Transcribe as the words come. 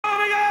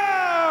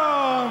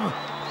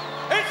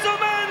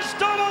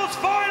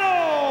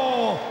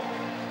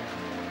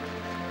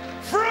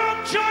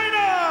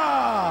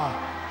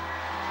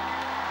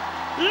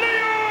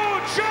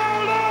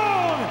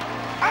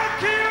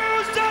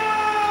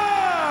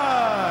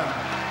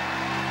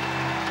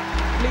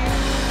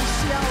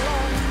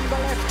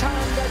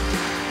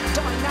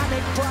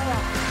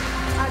player,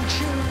 and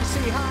Chu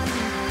Si-han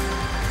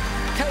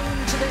came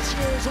to this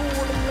year's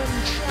All-England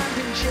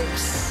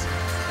Championships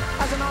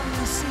as an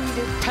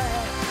unseeded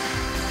pair.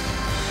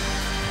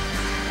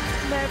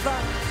 Never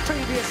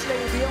previously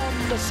beyond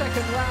the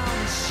second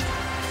rounds,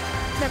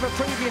 never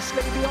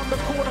previously beyond the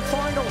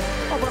quarter-final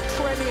of a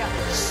Premier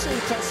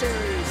Super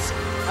Series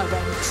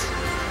event.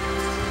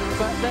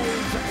 But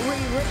they've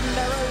rewritten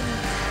their own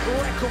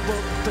record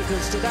book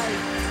because today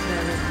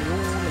they're in the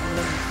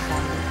All-England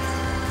final.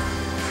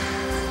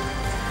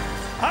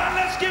 And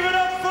let's give it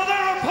up for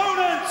their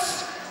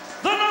opponents,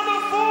 the number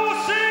 4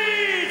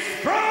 seeds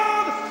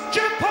from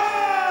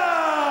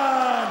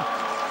Japan,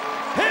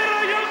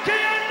 Hiroyuki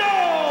and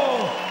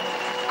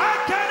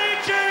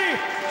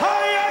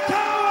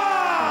Hayakawa.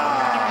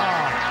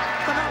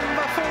 The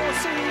number 4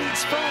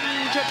 seeds from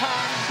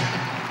Japan,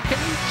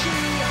 Kenichi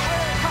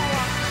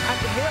Hayakawa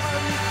and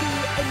Hiroyuki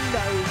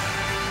Endo.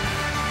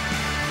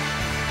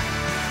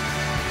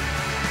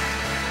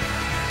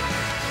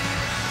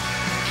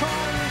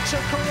 Trying to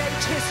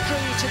create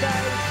history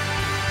today.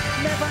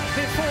 Never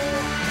before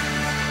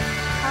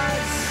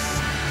has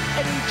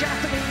any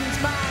Japanese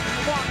man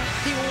won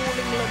the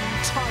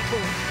All-England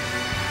title.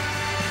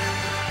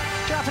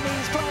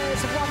 Japanese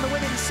players have won the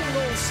women's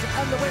singles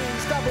and the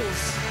women's doubles,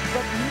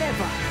 but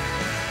never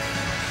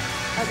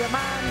has a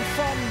man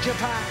from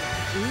Japan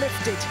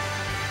lifted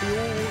the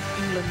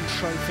All-England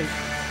trophy.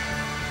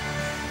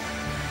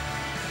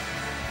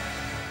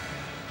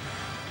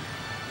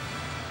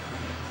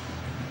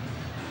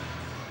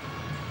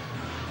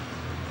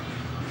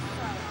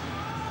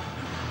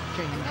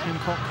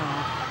 Hancock,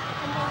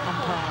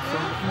 umpire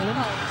from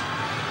England,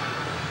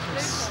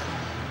 is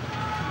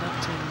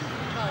conducting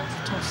the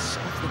toss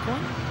of the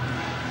coin.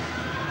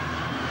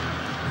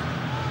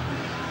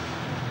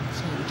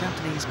 So the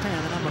Japanese pair,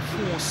 the number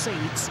 4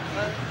 seeds,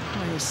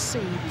 highest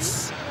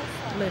seeds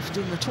left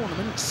in the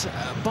tournament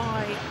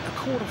by a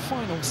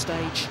quarter-final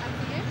stage.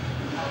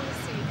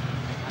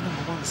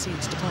 Number 1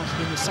 seeds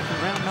departed in the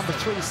second round, number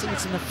 3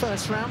 seeds in the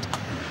first round.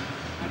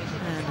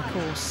 And of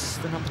course,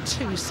 the number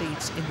 2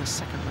 seeds in the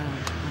second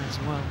round as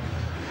well.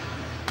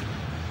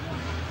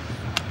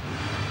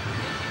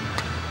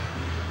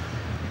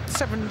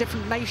 Seven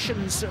different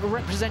nations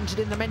represented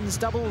in the men's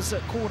doubles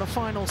at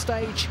quarter-final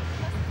stage.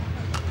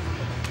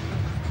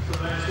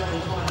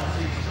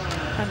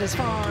 And as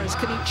far as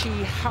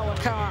Kenichi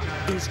Hayakawa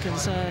is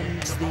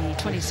concerned, the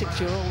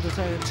 26-year-old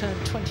has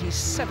turned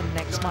 27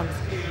 next month.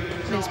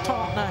 And his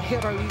partner,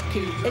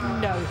 Hiroyuki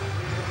Endo,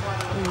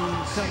 who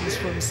comes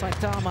from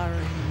Saitama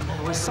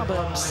in the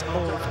suburbs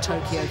of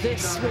Tokyo.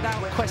 This,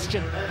 without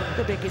question,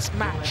 the biggest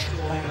match of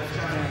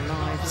their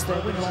lives.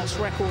 Their win-loss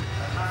record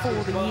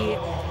for the year,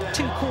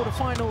 2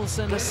 quarter-finals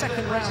and a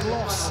second-round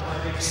loss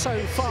so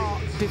far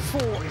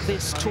before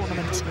this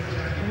tournament.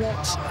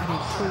 What an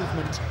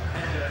improvement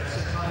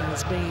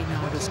has been.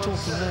 I was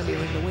talking earlier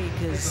in the week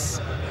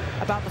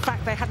about the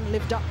fact they hadn't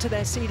lived up to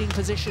their seeding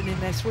position in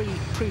their 3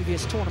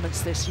 previous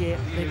tournaments this year.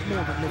 They've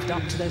more than lived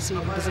up to their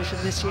seeding position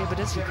this year, but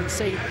as you can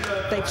see,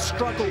 they've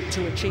struggled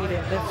to achieve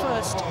it. Their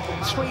first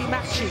 3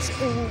 matches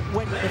all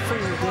went the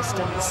full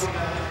distance,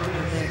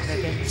 and then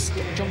against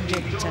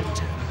Jongjit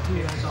and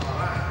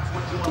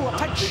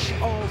Puapech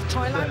of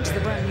Thailand,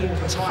 the brand new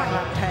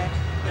Thailand pair.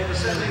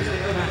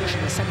 Match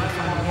in the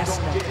semi-final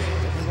yesterday,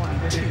 but they won in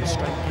 2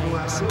 straight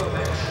games.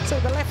 So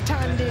the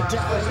left-handed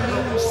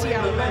Liu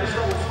Xiaolong,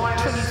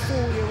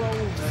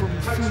 24-year-old from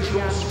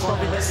Fujian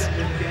province,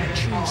 and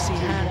Chu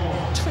Si-han,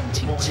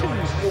 22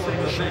 from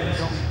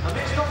Shandong.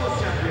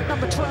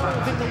 Number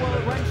 12 in the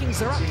world rankings.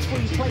 They're up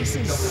 3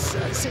 places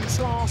since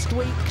last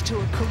week to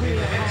a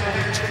career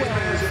high 12.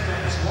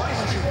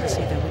 As you can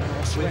see, their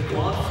win-loss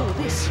record for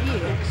this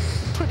year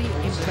pretty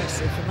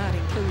impressive, and that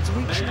includes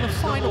reaching the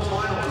final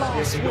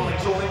last week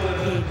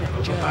in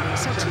Germany.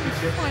 So 2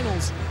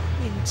 finals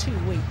in 2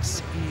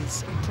 weeks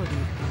is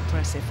pretty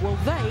impressive. Well,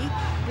 they,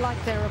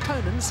 like their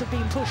opponents, have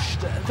been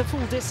pushed the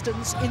full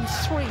distance in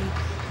 3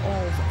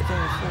 of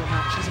their 4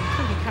 matches,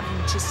 including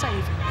having to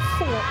save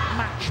 4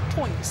 match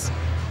points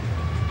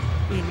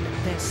in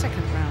their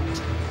second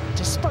round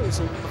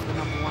disposal of the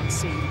number 1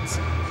 seeds,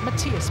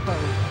 Matthias Bo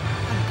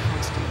and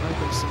Carsten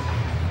Robertson.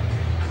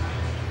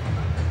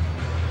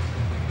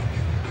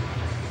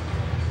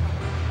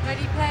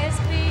 Ready players,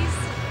 please.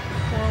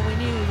 Well, we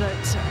knew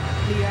that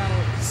Liu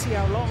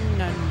Xiaolong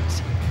and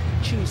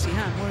Chu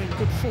Si-han were in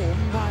good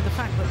form by the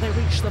fact that they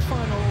reached the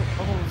final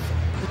of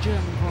the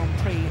German Grand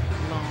Prix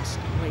last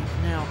week.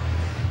 Now,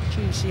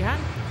 Chu Si-han,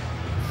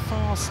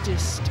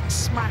 fastest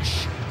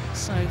smash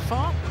so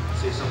far,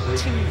 265.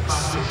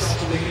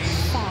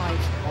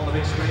 I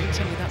can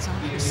tell you that's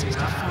 165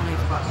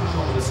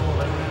 miles an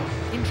hour.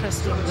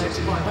 Interesting that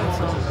in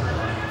both are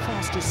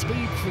fastest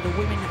speed for the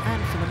women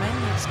and for the men.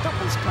 It's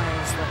doubles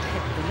players that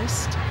hit the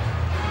list,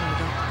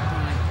 followed up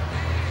by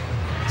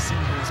a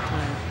singles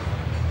player.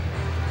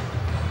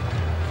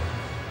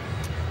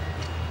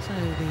 So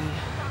the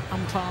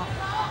umpire,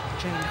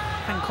 Jane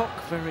Hancock,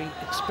 very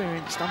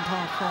experienced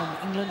umpire from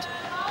England.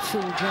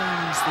 Phil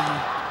James, the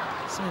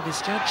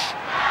service judge.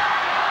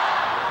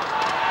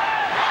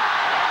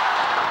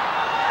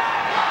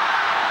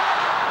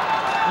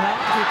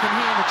 You can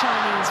hear the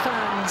Chinese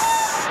fans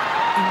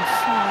in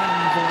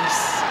flying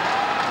voice.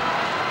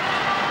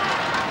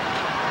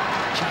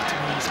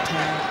 Japanese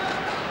pair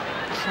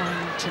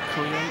trying to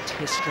create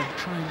history,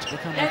 trying to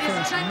become the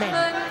first men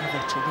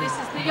ever to win. This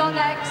is the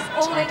YONEX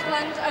All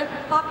England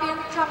Open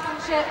Badminton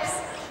Championships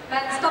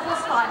men's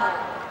doubles final.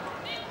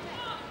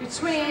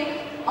 Between,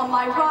 on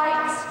my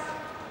right,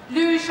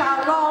 Liu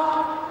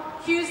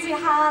Xiaolong,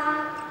 Kingson,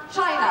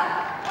 China.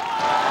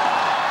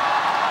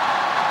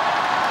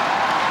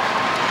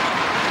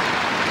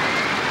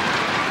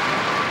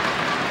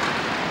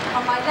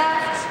 On my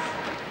left,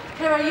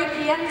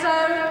 Hiroyuki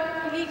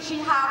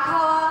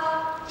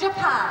HAYAKAWA,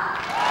 Japan.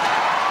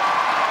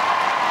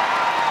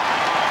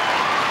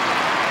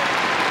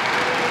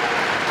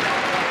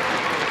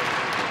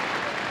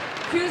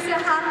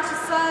 Kingson to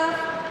serve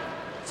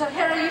to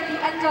Hiroyuki,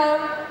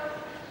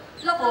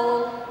 love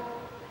all,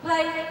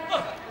 play.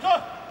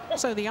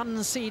 So the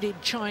unseeded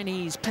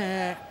Chinese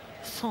pair,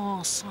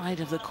 far side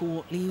of the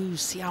court, Liu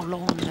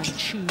Xiaolong and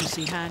Chu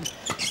Zihan,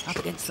 up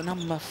against the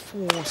number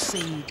 4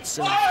 seeds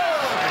of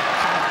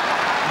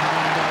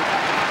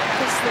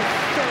It's the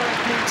third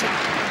meeting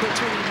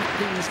between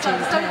these two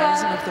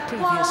pairs, and of the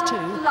previous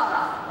two,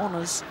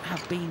 honours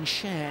have been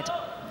shared.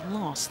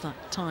 Last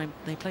that time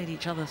they played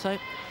each other, though,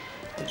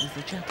 it was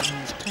the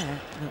Japanese pair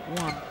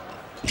that won.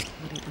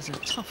 But it was a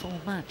tough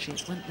old match.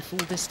 It went the full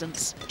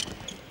distance.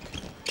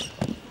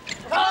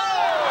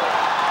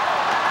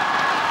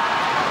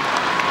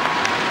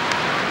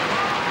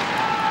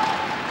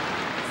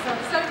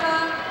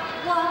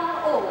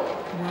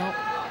 Well,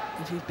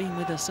 if you've been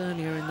with us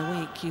earlier in the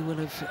week, you will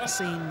have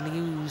seen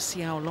Liu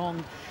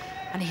Xiaolong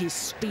and his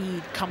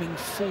speed coming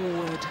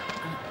forward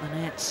at the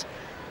net.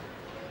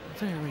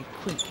 Very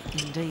quick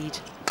indeed.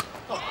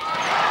 Well,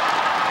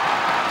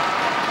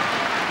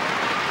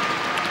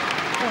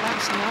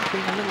 actually, I've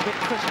been a little bit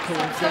critical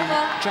of the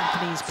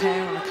Japanese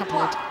pair on a couple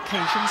of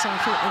occasions. I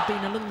thought they'd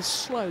been a little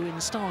slow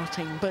in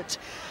starting, but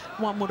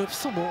one would have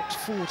thought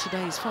for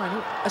today's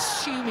final,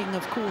 assuming,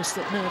 of course,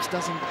 that nerves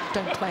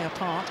don't play a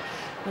part,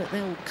 that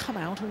they'll come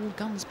out all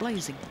guns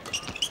blazing.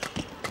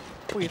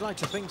 Well, you'd like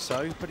to think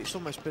so, but it's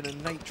almost been a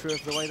nature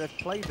of the way they've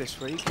played this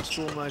week. It's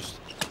to almost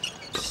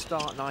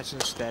start nice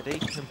and steady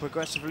and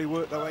progressively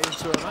work their way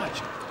into a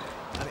match.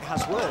 And it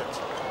has worked.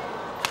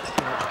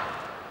 You know,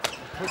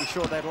 I'm pretty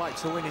sure they'd like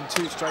to win in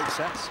 2 straight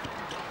sets.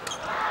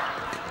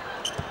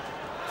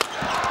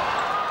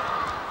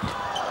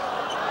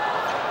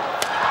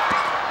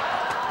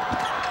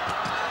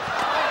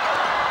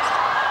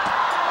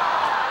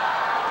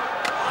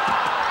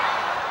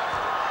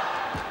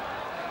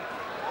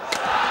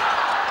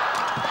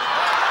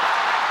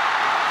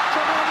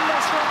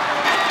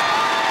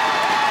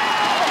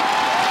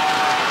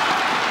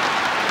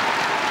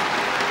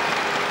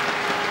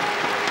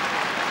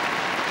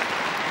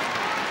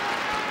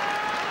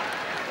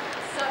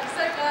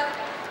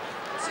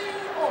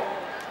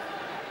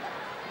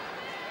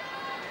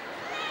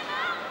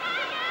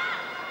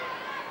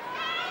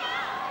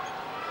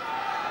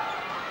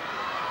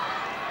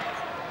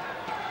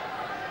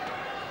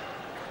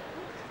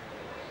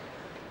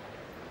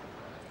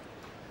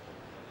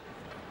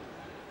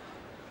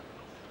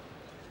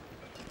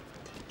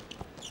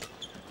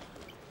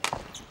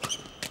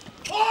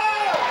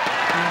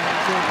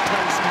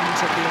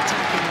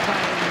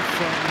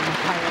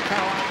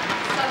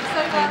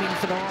 Aiming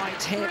for the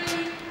right hip.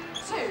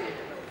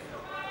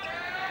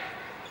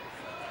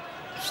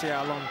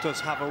 Xiaolong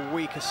does have a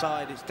weaker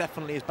side. It's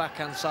definitely his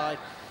backhand side.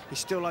 He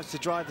still likes to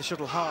drive the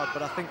shuttle hard,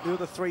 but I think the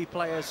other 3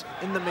 players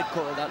in the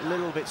midcourt are that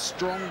little bit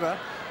stronger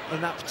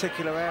in that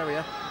particular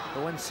area.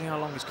 But when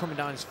Xiaolong is coming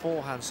down his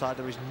forehand side,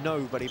 there is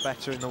nobody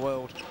better in the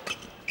world.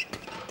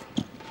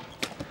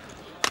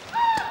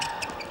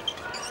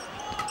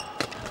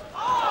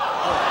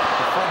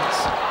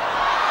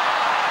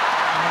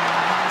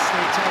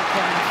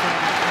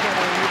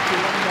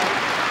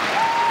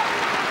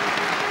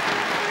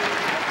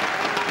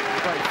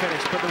 Great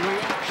finish, but the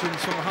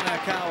reactions from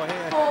Hayakawa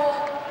here.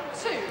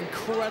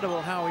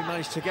 Incredible how he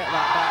managed to get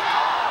that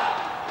back.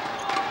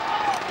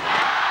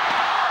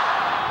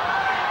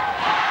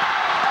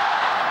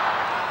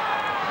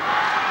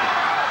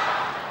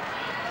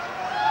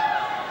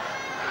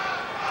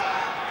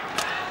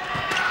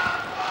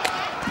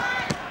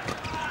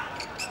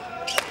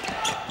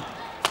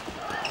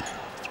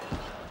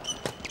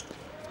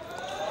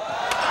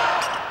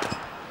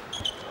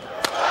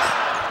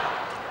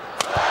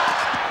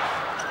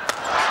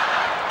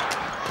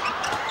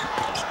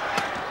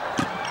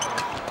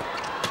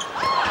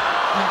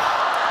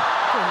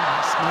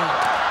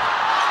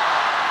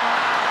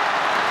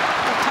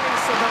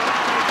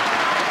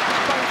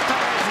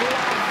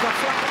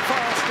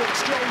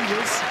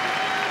 Exchanges.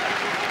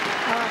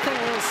 And I think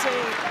we'll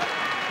see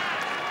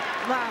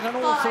that an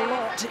awful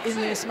lot in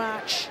this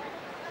match.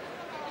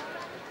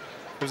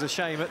 It was a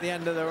shame at the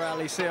end of the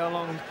rally.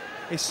 Xiaolong,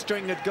 his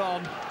string had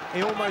gone.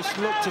 He almost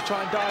looked to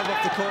try and dive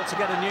off the court to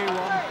get a new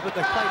one, but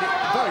they played it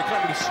very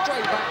cleverly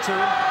straight back to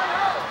him.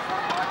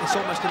 It's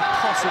almost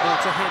impossible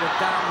to hit a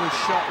downward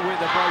shot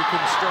with a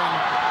broken string.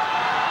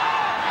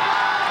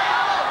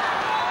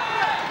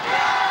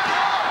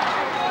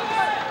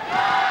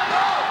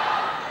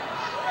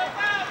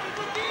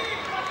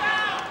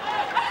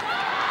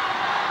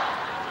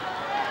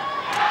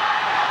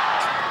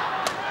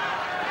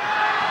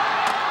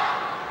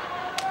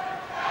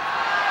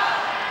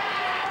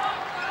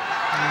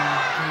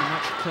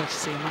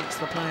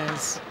 the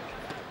players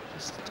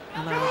just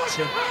allowed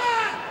to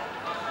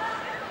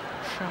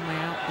try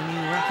out the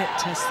new racket,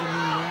 test the new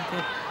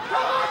racket.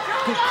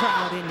 Good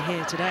crowd in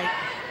here today.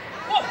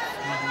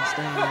 Father's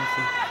Day of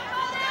the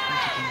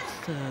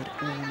 103rd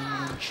All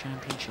England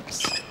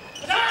Championships.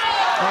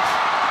 Off.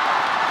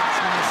 It's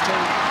nice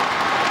too.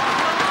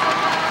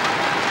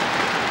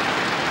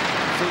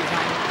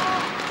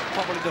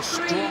 Probably the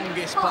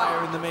strongest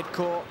player in the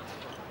mid-court.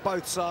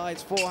 Both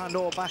sides, forehand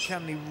or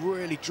backhand, he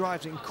really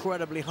drives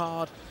incredibly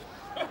hard.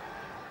 And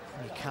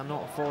you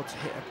cannot afford to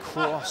hit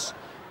across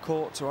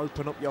court to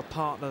open up your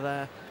partner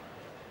there.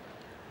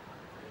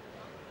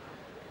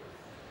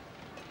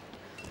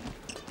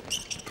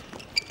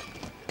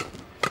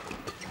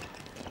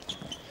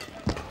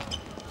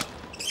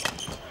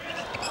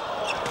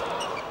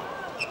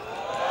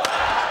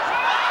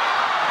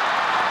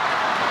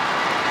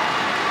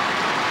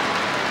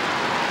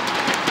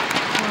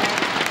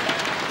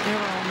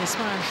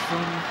 Smash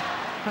from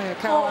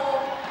Hayakawa.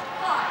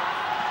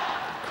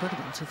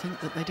 Incredible to think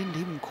that they didn't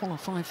even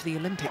qualify for the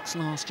Olympics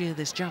last year,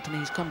 this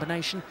Japanese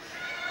combination.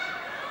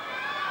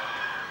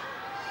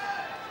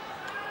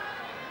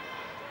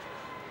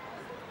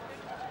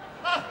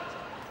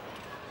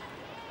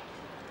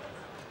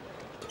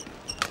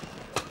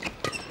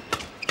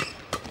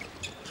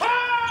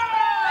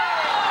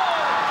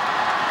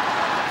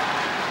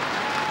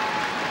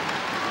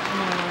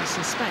 I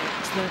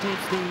suspect that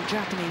if the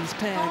Japanese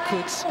pair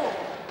could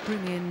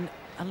bring in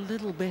a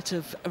little bit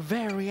of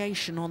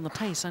variation on the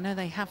pace. I know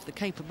they have the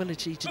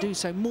capability to do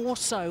so, more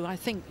so, I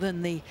think,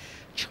 than the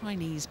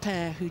Chinese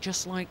pair who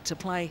just like to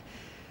play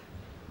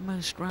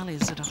most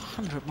rallies at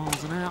 100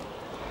 miles an hour.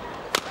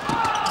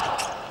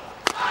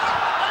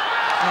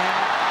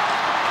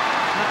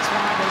 That's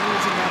why they're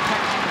losing their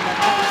pace and their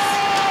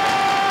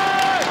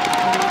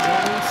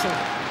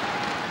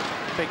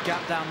pace. Big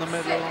gap down the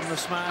middle on the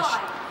smash.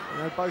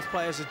 You know, both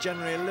players are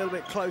generally a little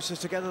bit closer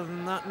together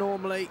than that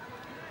normally.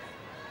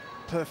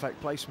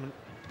 Perfect placement.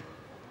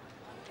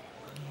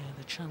 Yeah,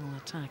 the channel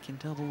attack in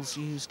doubles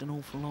used an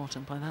awful lot,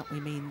 and by that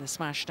we mean the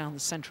smash down the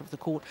centre of the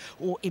court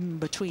or in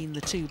between the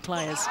two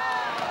players.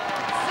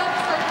 Not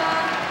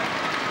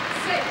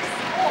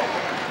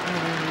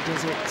only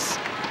does it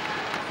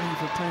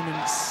leave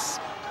opponents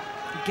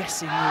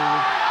guessing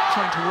or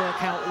trying to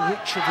work out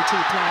which of the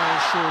two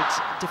players should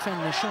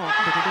defend the shot,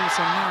 but it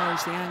also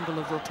narrows the angle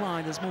of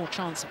reply. There's more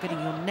chance of getting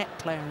your net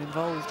player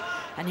involved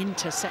and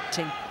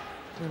intercepting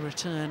the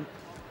return.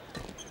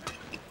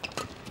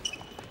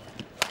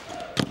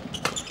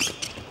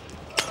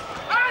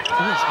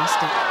 Oh, he's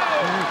missed it.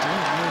 Oh,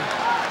 dear me.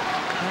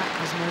 That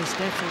was most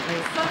definitely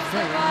a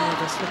very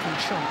nervous-looking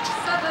shot.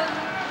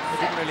 He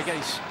didn't really get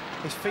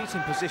his feet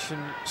in position,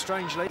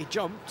 strangely. He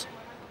jumped,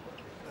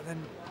 but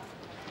then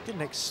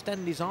didn't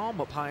extend his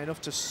arm up high enough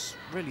to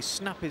really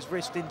snap his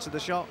wrist into the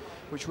shot,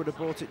 which would have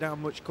brought it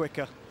down much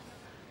quicker.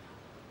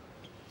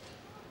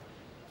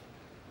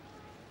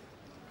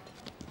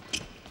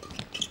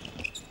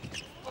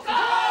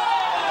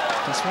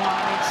 That's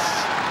wide.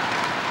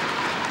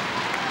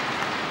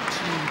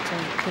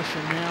 2-point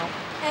cushion now.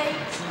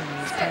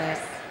 Chinese pair.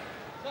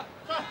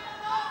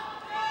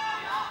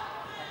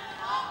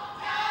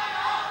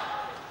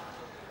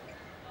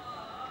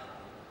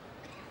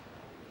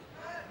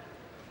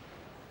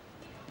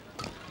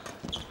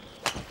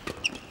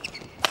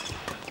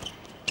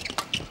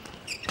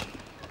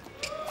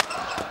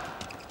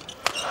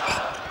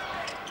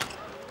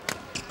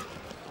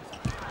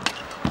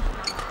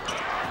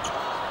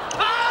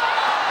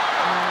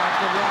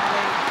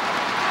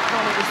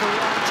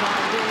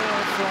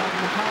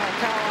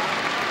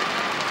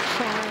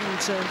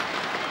 To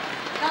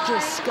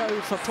just go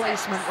for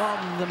placement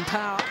rather than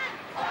power.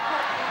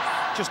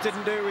 Just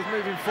didn't do it with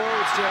moving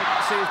forwards. You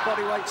see his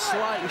body weight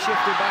slightly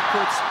shifted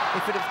backwards.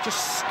 If it had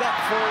just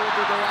stepped forward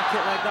with the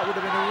racket leg, that would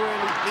have been a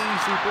really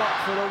easy block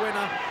for the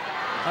winner.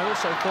 I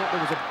also thought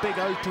there was a big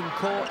open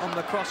court on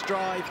the cross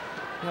drive.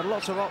 You had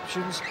lots of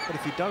options, but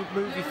if you don't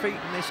move your feet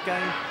in this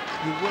game,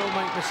 you will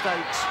make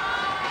mistakes.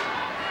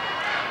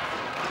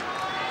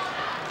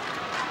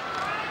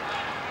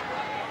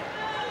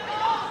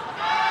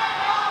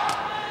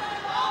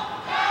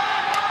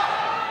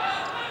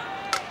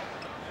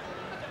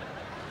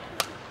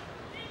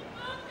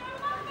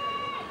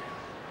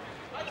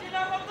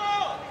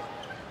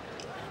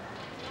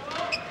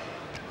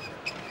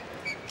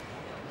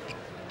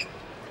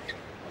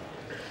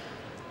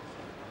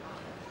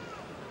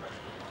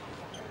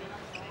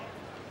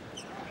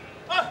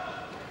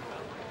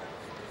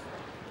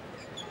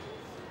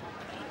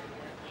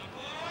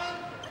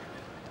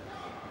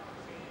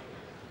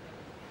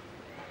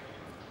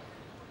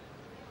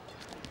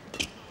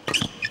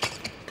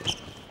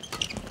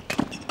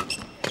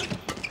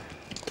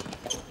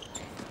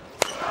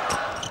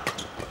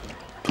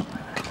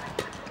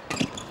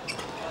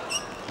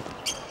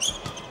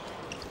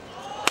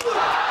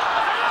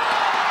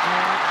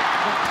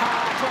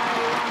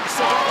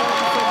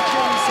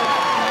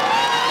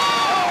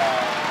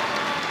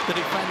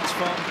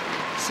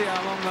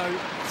 Xiaolong, though,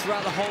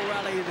 throughout the whole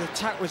rally, the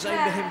attack was aimed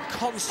at him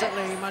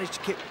constantly. He managed to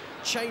keep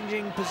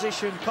changing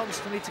position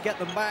constantly to get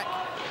them back,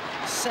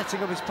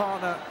 setting up his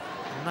partner,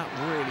 and that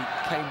really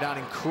came down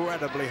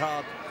incredibly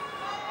hard.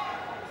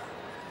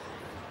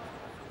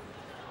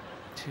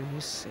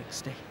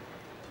 260.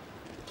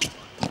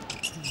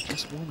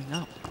 Just warming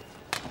up.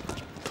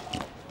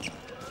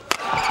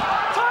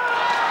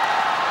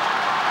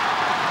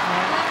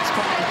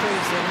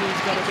 Proves that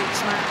he's got a big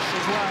smash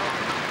as well,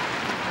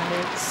 and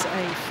it's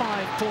a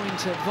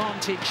 5-point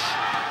advantage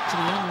to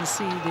the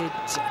unseeded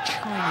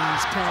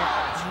Chinese pair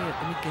here at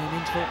the mid-game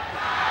interval.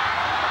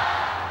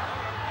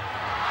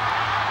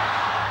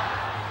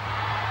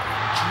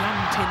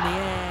 Jump in the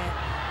air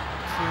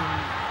from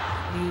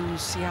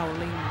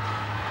Xiaolong.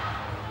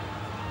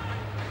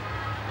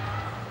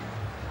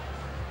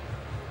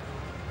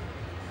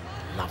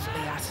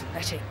 Lovely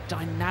athletic,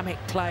 dynamic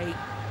play.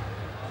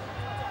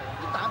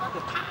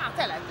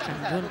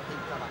 Champion,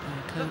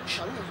 coach,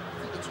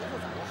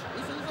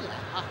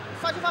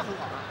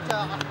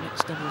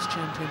 mixed doubles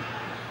champion,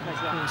 and of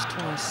course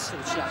twice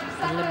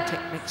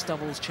Olympic mixed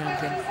doubles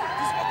champion.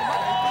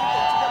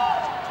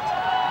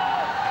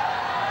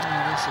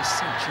 Oh, this is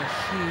such a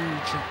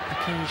huge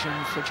occasion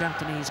for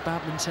Japanese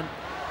badminton.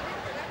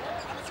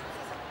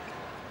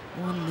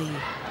 Won the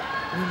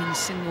women's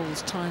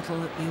singles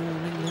title at the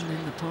All England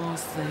in the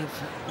past.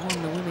 They've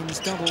won the women's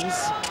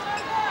doubles,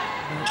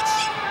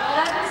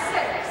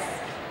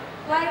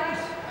 but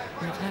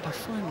they've had a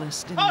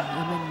finalist in the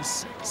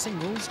men's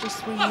singles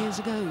just 3 years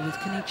ago with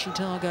Kenichi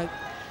Tago.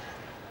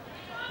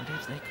 But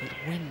if they could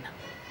win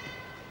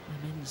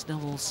the men's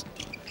doubles,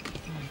 oh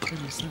my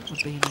goodness, that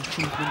would be an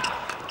achievement.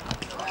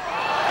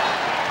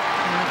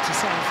 I have to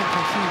say, I think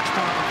a huge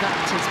part of that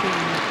has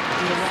been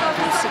the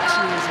arrival 6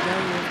 years ago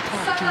of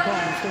Park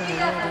Ji-bong, former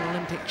world and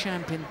Olympic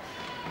champion,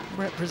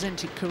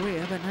 represented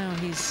Korea, but now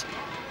he's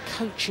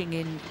coaching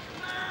in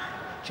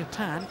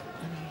Japan,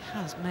 and he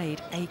has made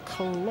a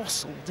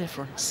colossal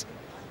difference.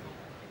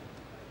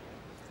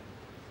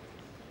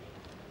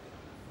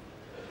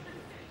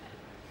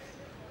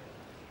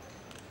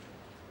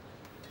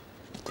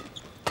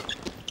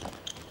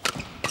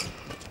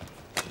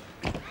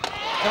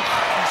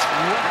 That's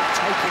well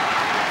taken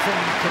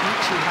from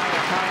Kenichi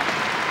Hayakawa.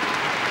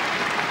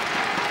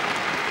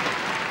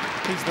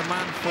 He's the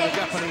man for the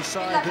Japanese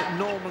side that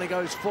normally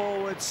goes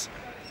forwards.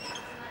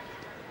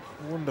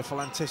 Wonderful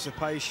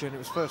anticipation. It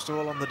was first of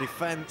all on the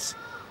defence,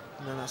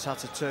 and then that's how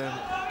to turn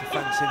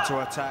defence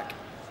into attack.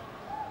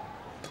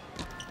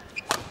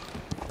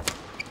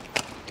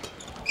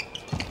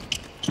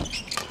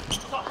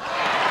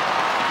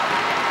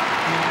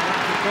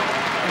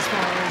 As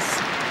far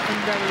as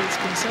Indo is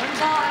concerned.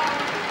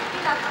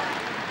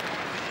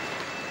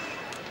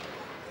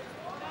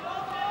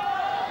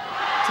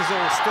 It is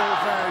all still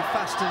very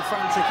fast and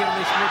frantic in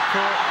this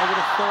mid-court. I would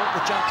have thought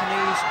the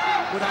Japanese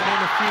would add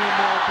in a few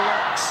more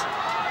blocks,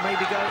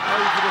 maybe go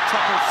over the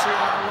top of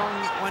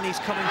Xiaolong when he's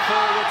coming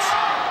forwards.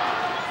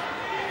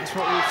 That's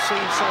what we've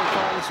seen so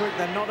far this week.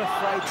 They're not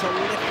afraid to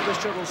lift the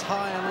shuttles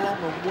high and long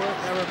and work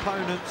their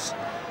opponents.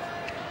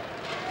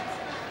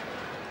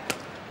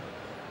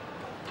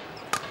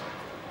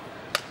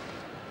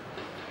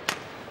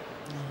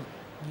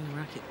 New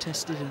racket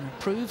tested and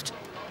approved.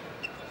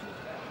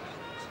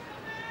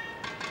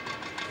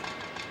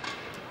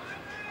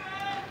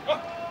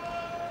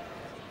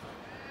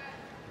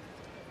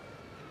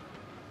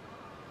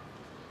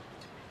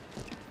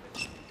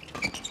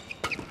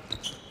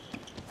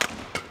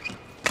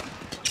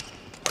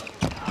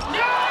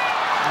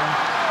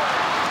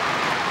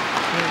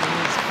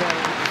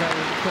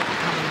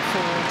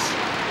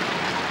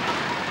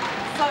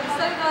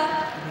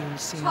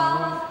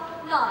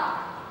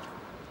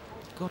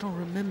 Got to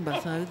remember,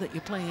 though, that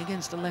you're playing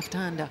against a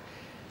left-hander.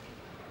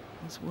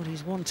 That's what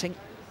he's wanting.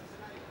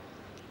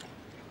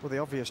 Well, the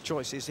obvious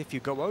choice is if you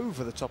go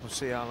over the top of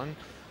Xiaolong,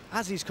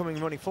 as he's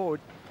running forward,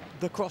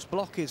 the cross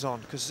block is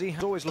on, because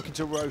Zihan's always looking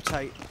to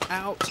rotate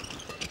out,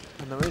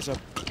 and there is a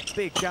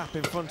big gap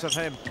in front of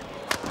him.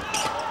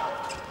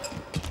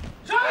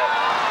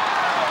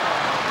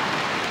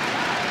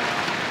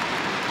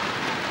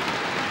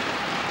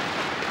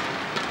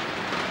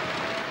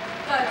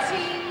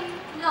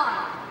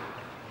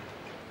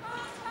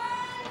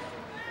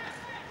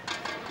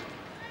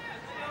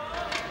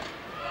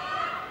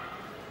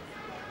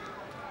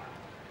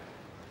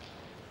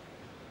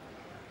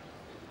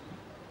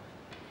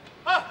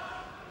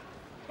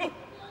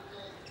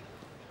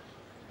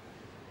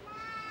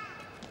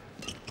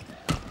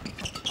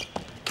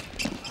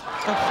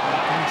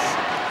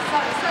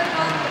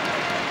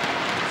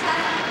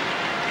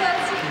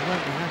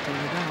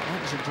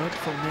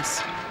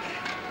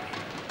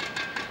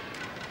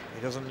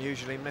 He doesn't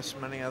usually miss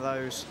many of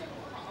those.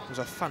 It was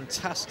a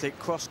fantastic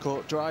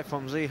cross-court drive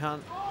from Zihan,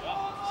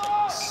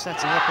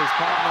 setting up his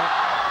partner.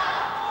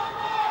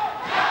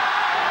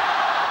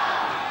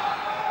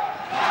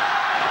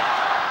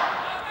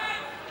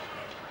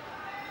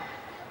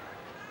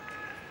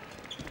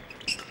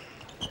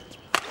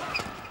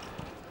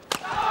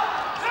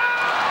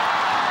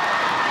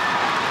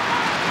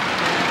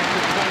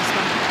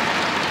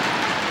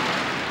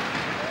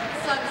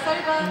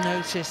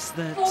 notice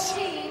that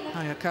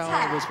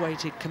Hayakawa was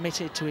weighted,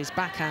 committed to his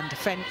backhand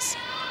defence.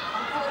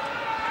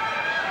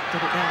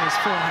 Did it down his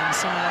forehand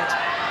side.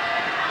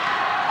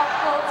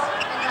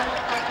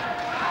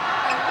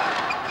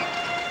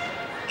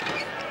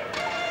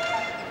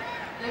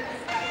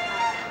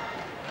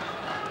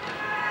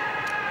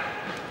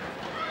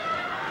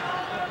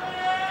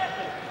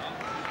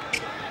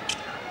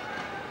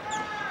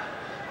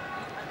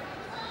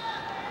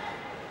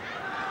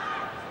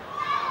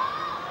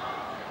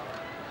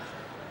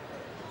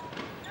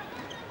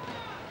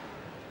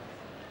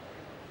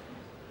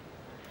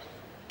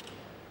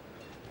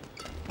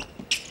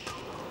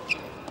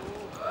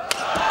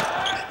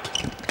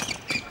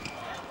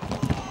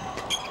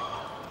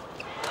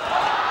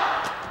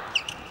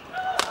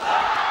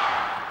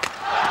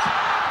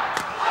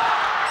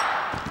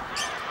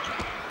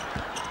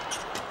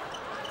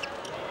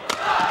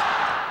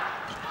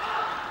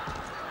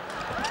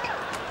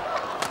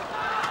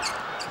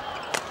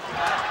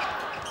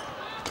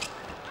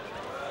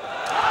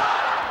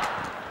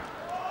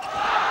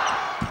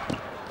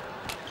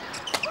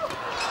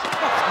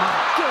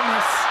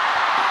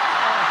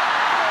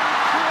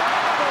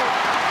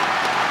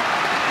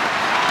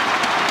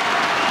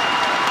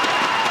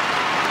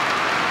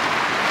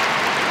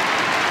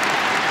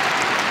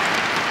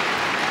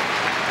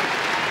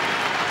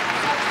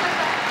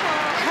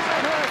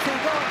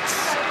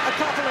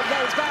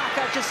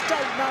 Just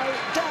don't know,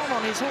 down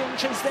on his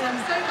haunches then,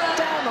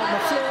 down on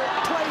the floor,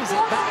 plays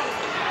it back.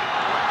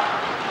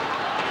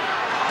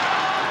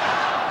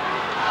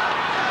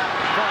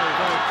 Very,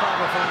 very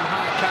clever from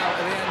Hayakawa at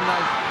the end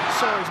though.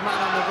 Saw his man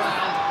on the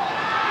ground.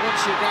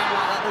 Once you're down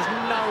like that, there's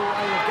no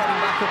way of getting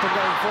back up and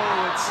going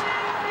forwards.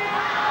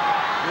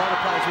 A lot of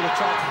players would have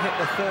tried to hit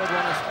the third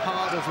one as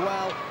hard as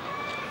well.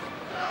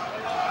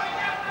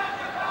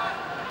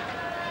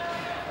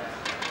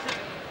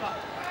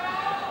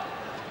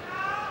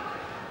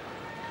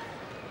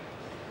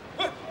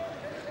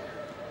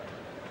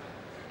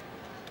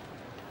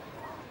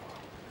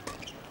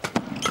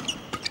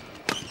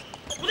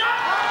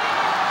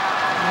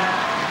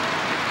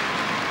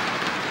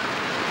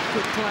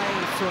 Good play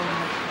from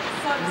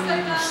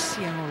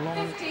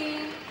Xiaolong.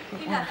 But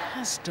one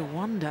has to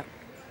wonder,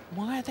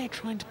 why are they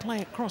trying to play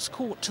it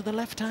cross-court to the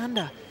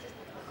left-hander?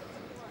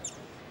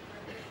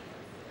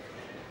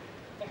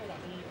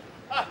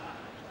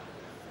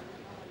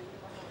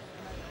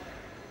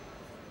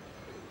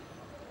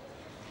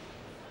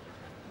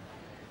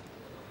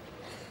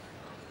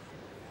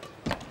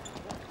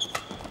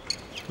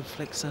 Good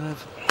flick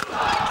serve.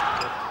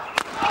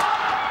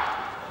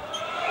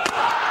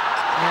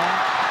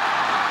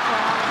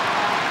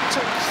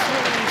 Took 3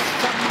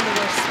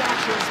 thunderous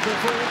slashes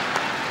before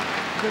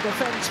the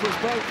defence was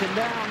broken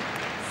down.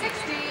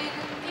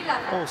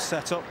 16-11. All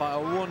set up by a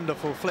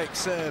wonderful flick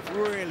serve,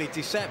 really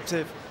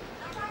deceptive.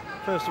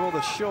 First of all, the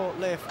short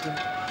lift, and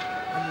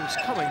he's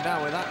coming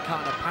down with that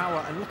kind of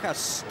power, and look how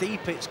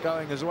steep it's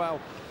going as well.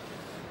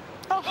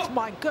 Oh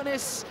my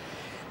goodness,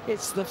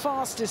 it's the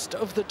fastest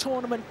of the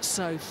tournament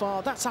so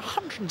far. That's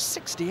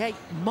 168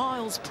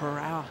 miles per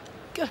hour.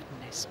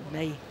 Goodness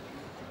me.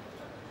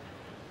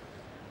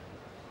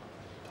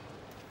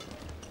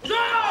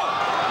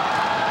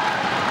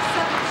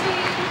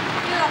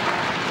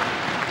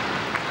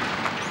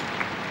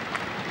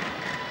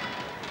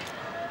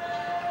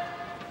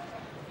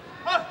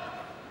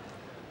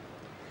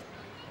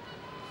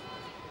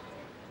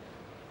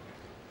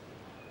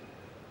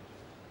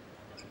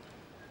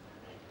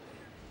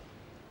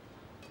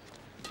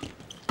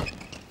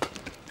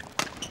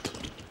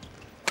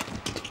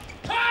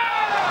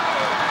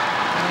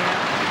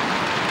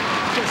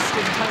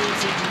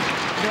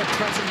 Their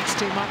presence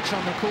too much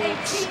on the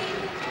courts.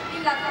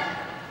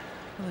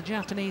 Well, the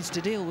Japanese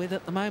to deal with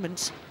at the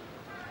moment.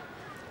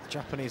 The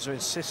Japanese are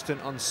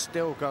insistent on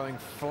still going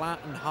flat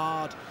and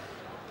hard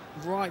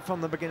right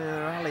from the beginning of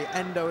the rally.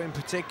 Endo in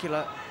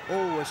particular,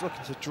 always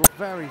looking to draw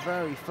very,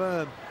 very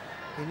firm.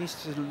 He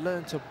needs to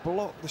learn to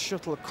block the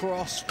shuttle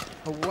across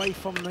away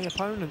from the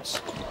opponents.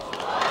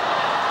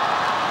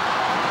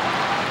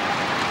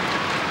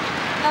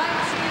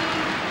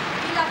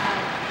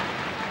 19-11.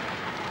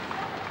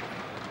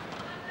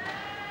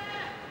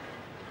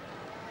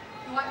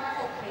 White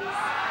court,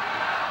 please.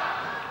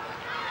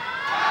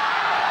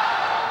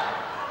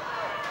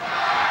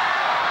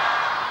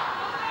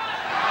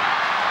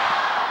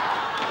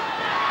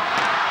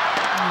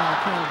 The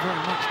crowd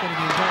very much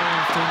getting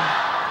involved in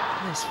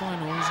this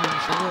finals, and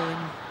she will in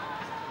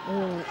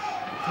all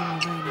the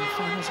remaining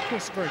finals. Of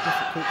course, very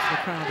difficult for the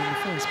crowd in the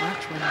first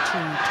match when 2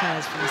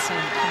 players from the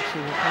same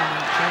country were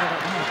playing each other. But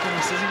oh my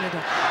goodness, isn't it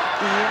a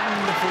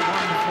wonderful,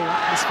 wonderful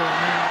atmosphere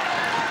now?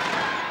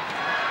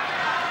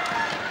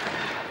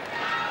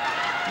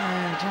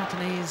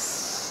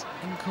 Japanese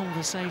in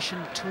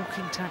conversation,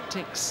 talking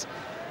tactics.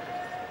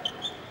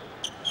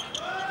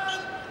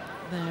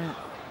 Their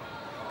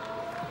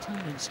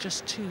opponents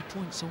just 2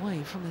 points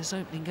away from this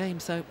opening game,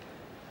 so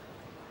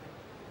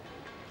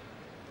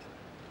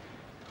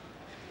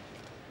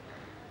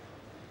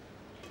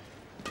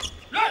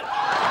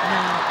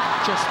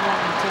now just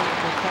one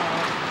point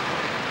required.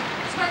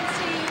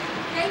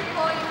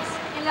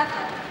 11.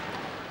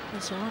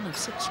 It's a run of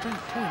 6 straight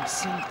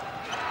points. And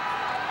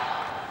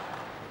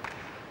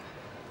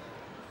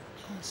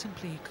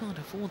simply, you can't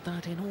afford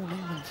that in all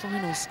England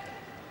finals.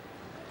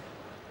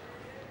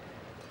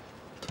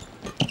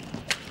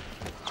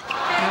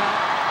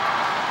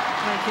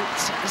 Make it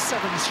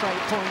 7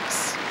 straight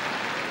points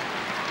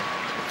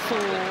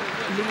for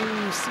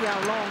Liu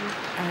Xiaolong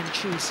and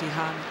Chu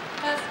Sihan.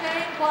 First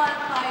game won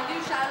by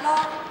Liu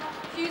Xiaolong,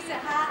 Yu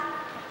Sihan,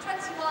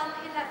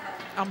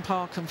 21-11.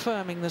 Umpire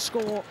confirming the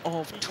score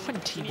of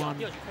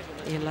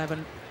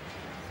 21-11.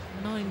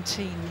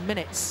 19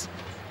 minutes.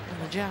 And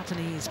the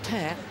Japanese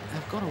pair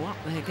have got to up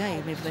their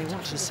game if they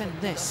want to send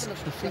this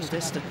the full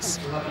distance.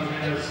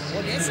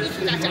 我连续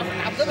出家加分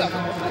打不得了，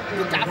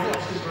不加分，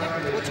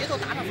我节奏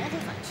打到防守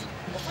反击，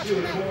我发球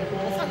慢，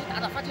我发球打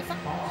到发球发，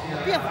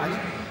变化一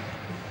下，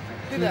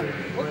对不对？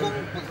我攻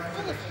不这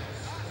个，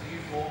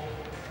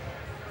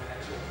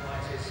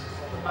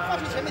发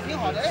球前面挺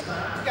好的，哎，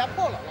给他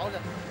破了，然后呢，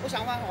我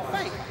想办法我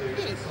换一换，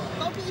变一换，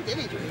高低一点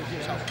点就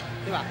有效果，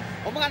对吧？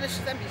我们刚才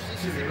13比10、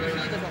14比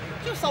11的时候，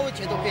就稍微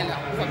节奏变了，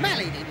缓慢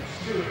了一点点，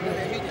有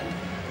一点，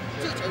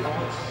这个节奏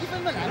1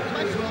分来没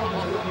关系。 打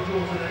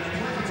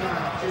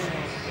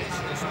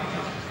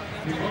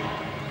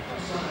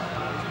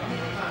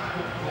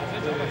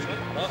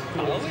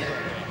到位置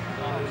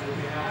啊，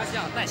他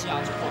想带西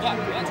洋去口断，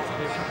不让出球，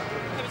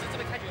特别是这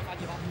边开局发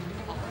地方，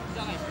好，这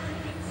样来。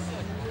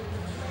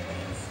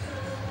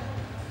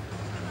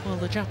 Well,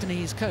 the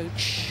Japanese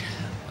coach,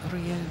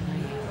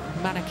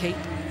 Hiroyuki,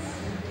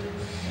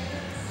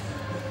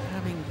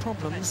 having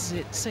problems,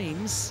 it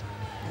seems,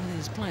 with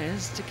his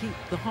players to keep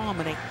the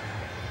harmony.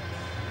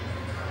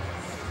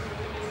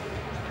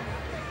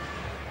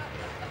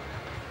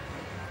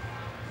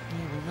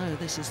 You will know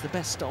this is the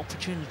best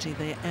opportunity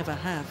they ever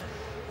have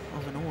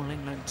of an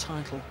All-England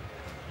title.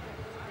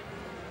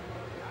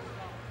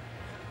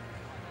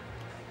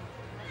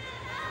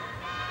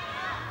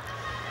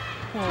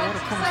 Well, what a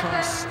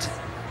contrast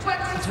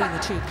between the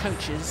two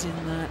coaches in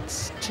that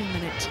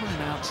 2-minute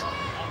timeout.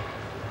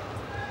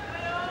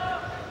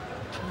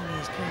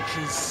 Chinese coach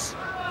is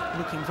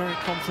looking very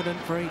confident,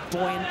 very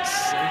buoyant.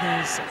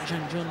 There's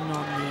Zhang Jun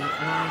on the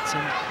right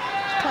and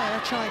player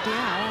Chai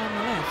Diao on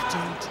the left,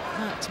 and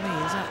that to me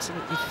is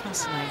absolutely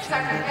fascinating.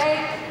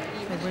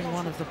 That they bring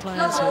one of the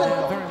players who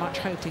they're very much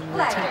hoping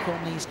will take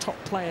on these top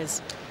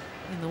players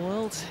in the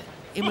world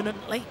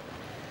imminently.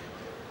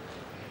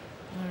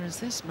 Whereas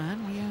this man,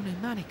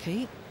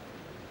 YONEX,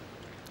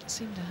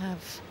 seemed to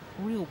have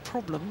real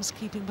problems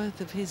keeping both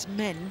of his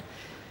men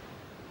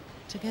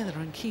together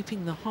and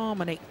keeping the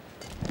harmony.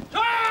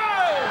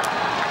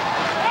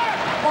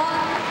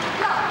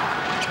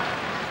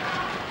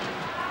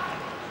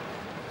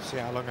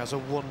 Xiaolong has a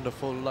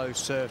wonderful low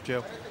serve,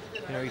 Jill.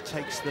 You know, he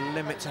takes the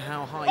limit to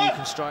how high you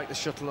can strike the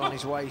shuttle on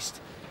his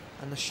waist,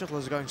 and the shuttle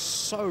is going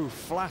so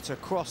flat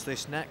across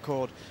this net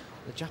cord.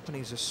 The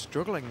Japanese are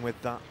struggling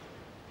with that.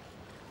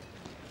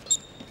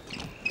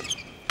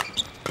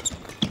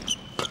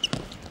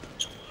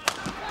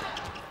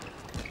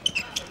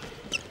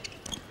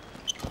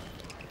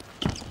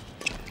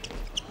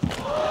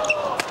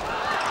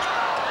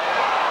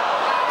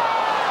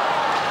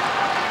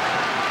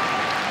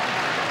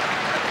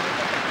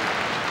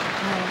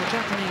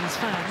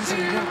 Fans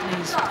and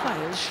Japanese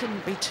players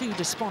shouldn't be too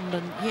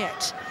despondent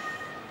yet,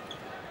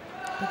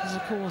 because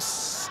of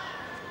course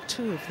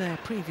 2 of their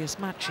previous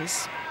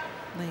matches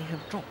they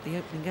have dropped the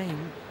opening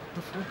game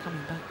before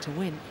coming back to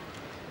win.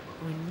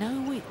 We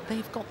know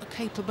they've got the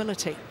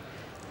capability,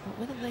 but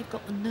whether they've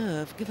got the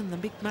nerve given the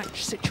big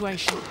match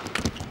situation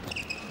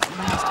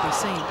remains to be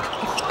seen.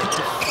 Good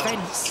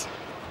defence.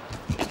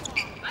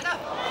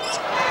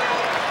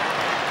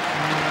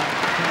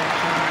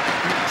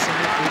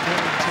 Absolutely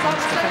brilliant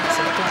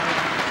defensive play.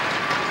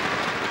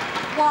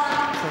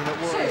 Something that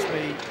worries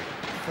me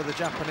for the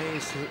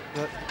Japanese,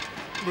 that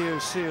Liu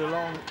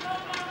Xiaolong,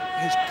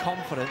 his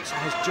confidence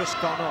has just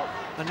gone up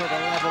another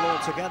level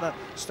altogether.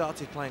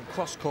 Started playing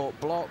cross-court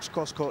blocks,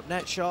 cross-court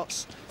net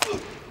shots.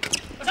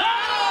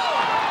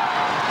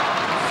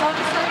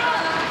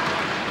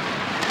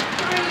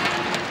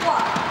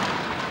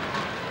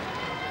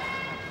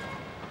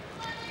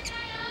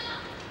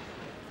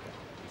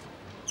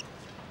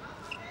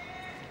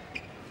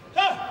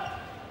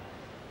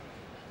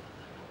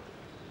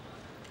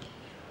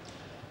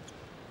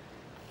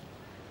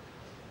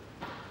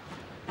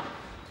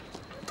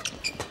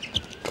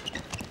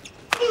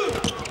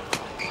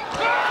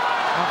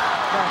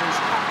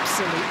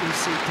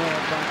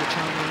 Superb by the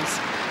Chinese.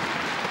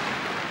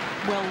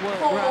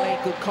 Well-worked rally,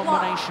 good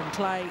combination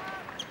play.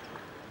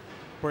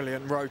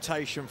 Brilliant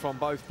rotation from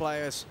both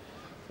players.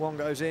 One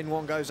goes in,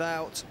 one goes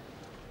out.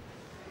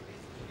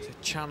 It's a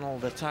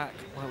channeled attack,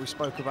 like we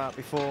spoke about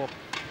before.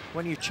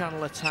 When you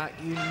channel attack,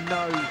 you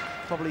know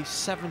probably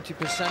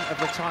 70% of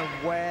the time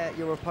where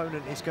your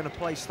opponent is going to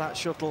place that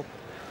shuttle.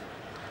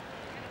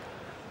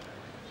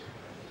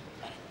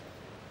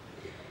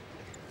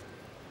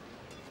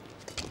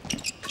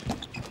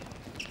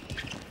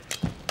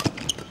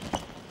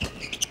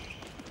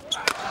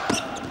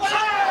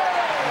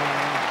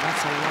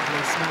 That's a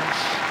lovely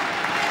smash.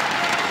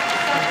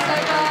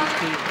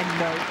 Hiroyuki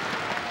Endo.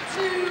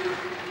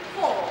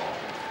 2-4.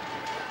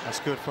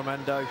 That's good from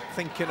Endo,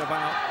 thinking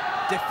about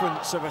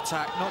difference of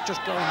attack, not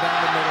just going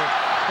down the middle,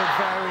 but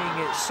varying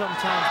it,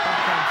 sometimes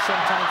backhand,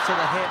 sometimes to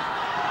the hip.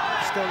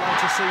 Still like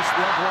to see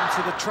the other one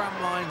to the tram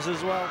lines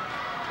as well.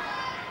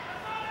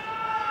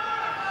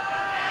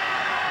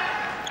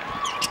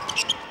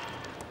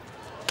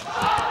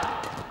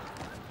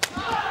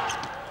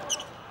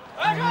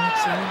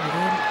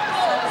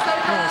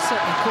 Well,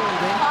 certainly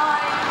called in.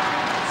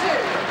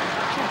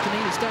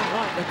 Japanese don't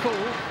like the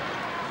call.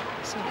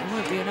 Certainly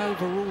won't be an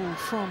overrule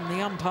from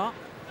the umpire.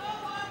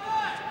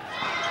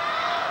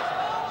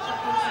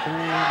 Oh no,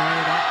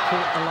 that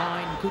caught the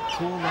line. Good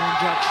call,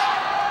 line judge.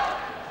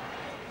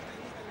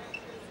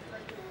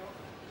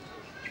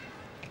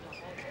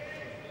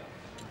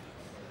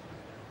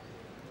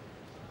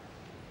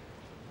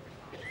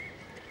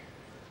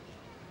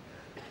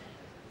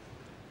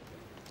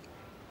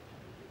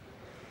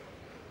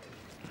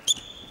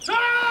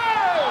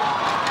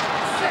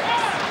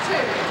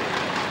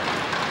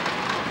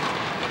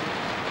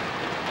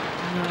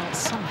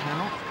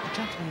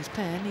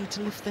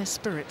 To lift their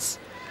spirits.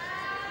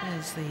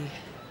 There's the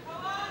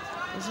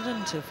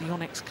president of the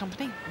YONEX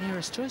company,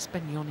 nearest to us,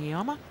 Ben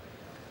Yoneyama.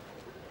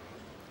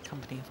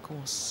 Company, of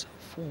course,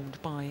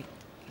 formed by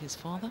his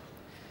father.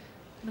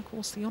 And, of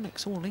course, the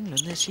YONEX All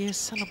England this year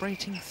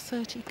celebrating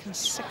 30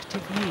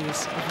 consecutive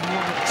years of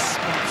YONEX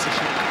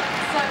sponsorship.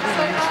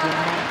 Really is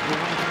remarkable,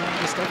 one of the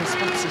longest ever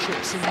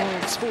sponsorships in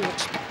world sport.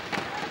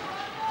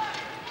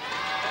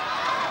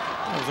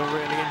 That was a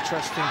really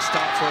interesting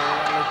start to a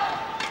rally.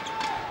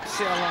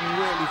 Xiaolong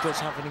really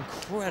does have an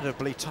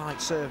incredibly tight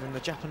serve and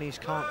the Japanese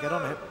can't get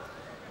on it.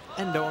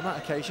 Endo on that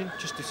occasion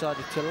just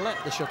decided to let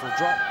the shuttle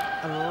drop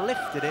and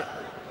lifted it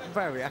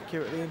very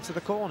accurately into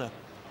the corner.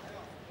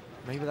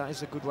 Maybe that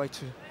is a good way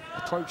to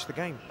approach the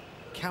game.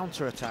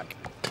 Counter-attack.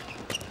 The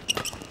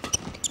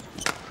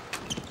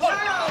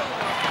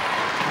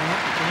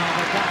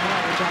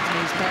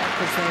Japanese pair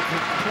because they've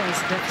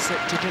closed the deficit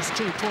to just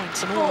 2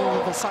 points and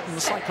all of a sudden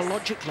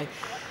psychologically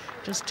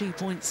just 2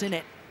 points in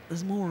it.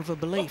 There's more of a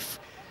belief.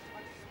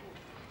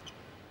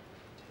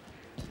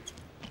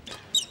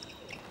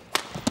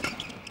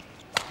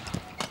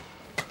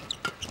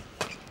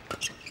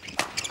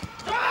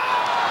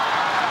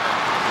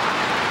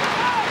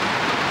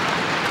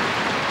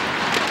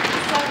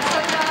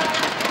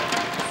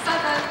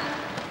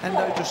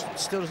 Endo just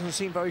still doesn't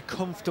seem very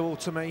comfortable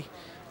to me.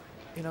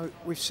 You know,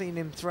 we've seen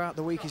him throughout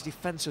the week. His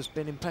defence has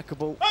been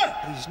impeccable.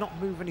 He's not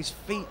moving his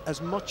feet as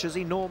much as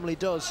he normally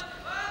does.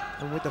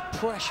 And with the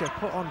pressure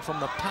put on from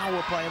the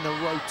power play and the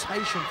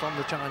rotation from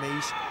the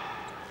Chinese,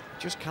 he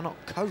just cannot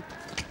cope.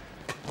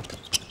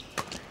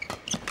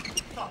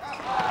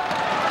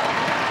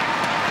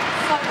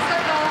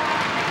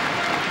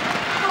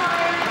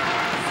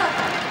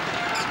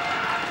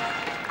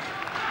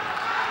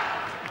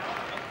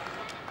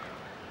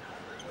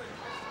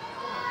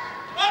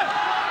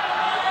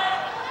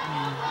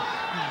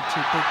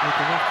 Too big with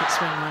the rocket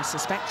swing, I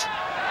suspect.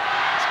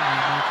 That's why he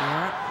made the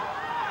error.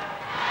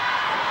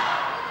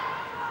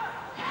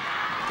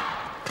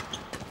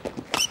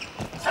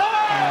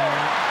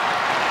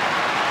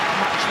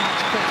 Much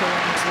quicker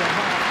into the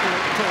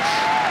half-court push.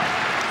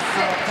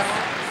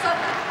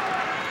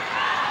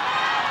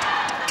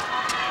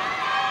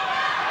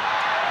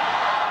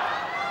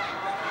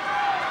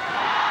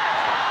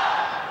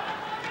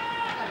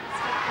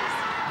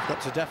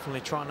 To definitely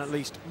try and at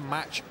least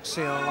match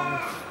Xiaolong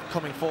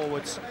coming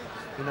forwards.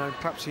 You know,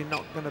 perhaps you're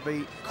not going to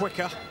be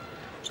quicker,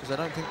 because I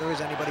don't think there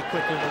is anybody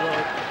quicker in the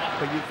world,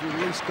 but you've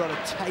at least got to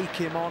take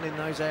him on in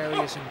those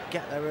areas and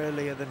get there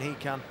earlier than he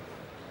can.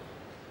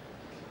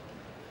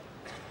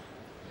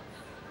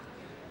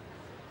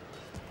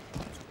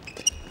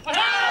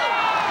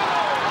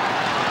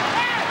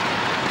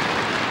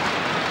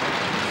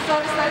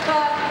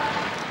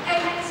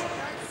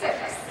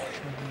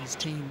 Chinese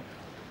team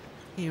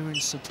here in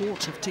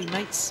support of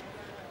teammates.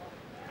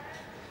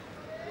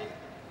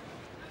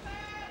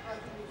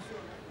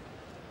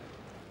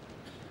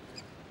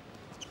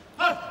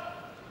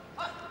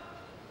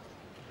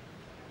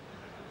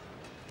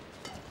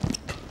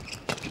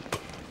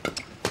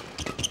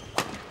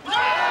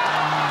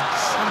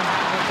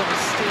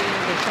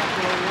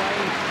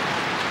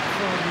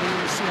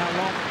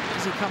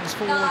 Comes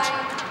forward.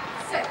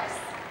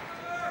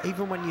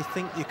 Even when you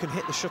think you can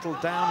hit the shuttle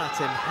down at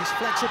him, his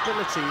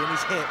flexibility in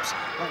his hips,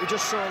 like we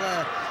just saw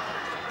there,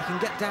 he can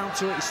get down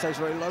to it, he stays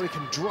very low, he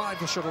can drive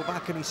the shuttle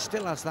back, and he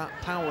still has that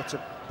power to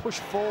push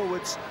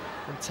forwards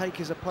and take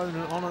his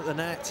opponent on at the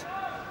net.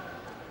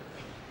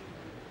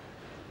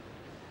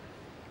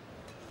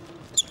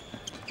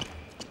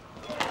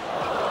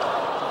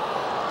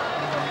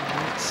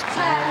 That's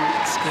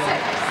great skill.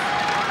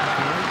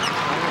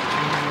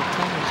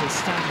 Is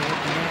standing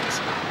at the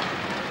net.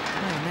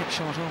 Play a net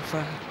shot off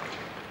an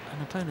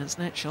opponent's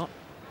net shot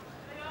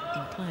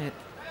and play it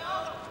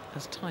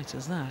as tight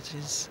as that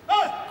is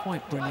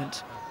quite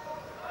brilliant.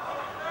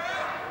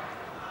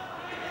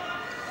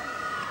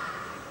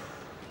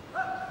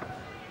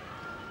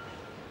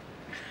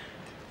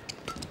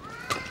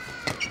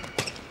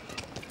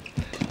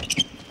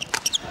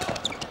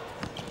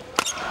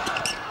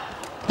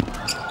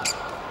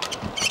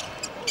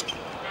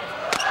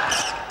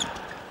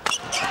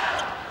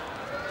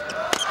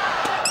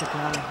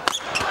 big rally.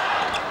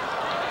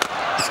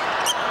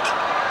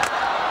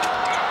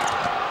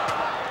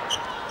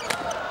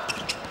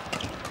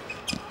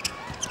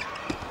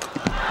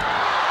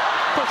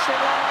 Pushing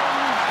on.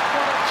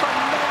 What a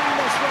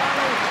tremendous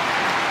rally.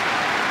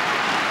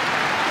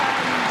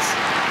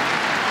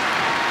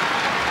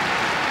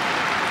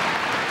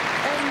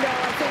 And Endo, I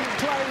think,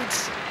 played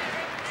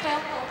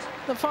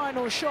the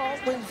final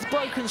shot with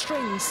broken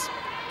strings.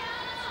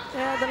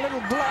 Yeah, the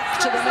little block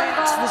to the net,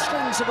 the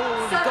strings had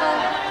already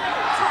gone.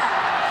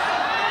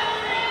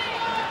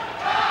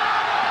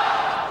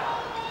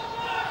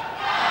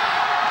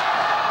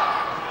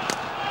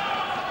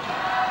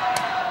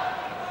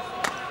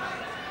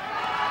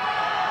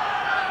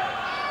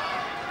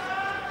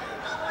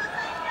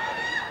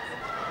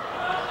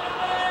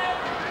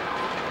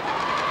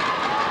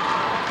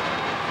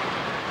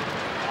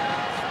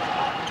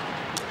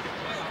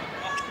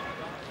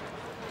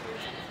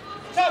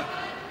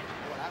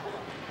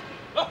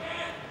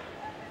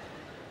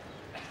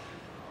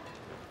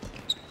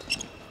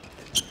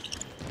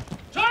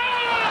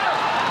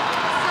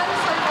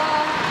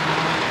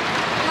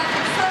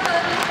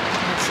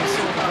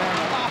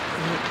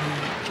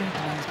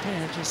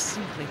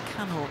 Simply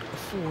cannot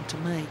afford to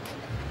make.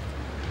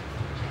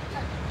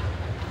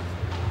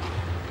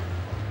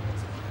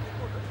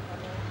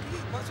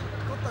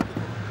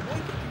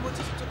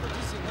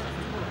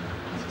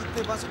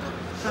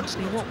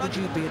 Anthony, what would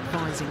you be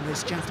advising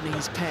this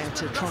Japanese pair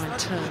to try and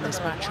turn this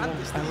match around?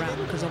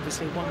 Because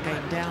obviously one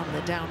game down,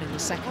 they're down in the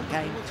second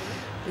game.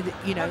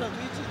 You know,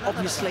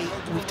 obviously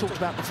we've talked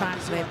about the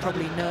fact they're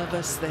probably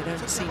nervous, they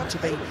don't seem to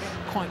be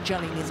quite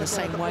gelling in the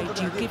same way.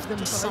 Do you give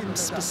them some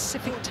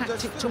specific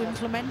tactic to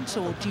implement,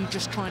 or do you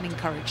just try and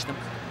encourage them?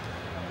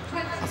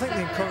 I think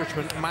the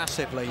encouragement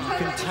massively. You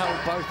can tell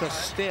both are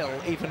still,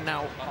 even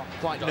now,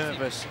 quite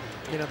nervous.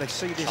 You know, they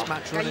see this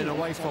match running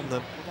away from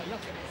them.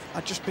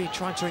 I'd just be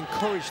trying to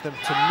encourage them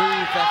to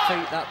move their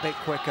feet that bit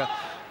quicker.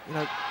 You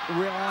know,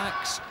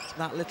 relax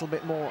that little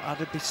bit more.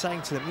 I'd be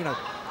saying to them, you know,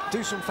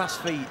 do some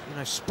fast feet, you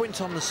know,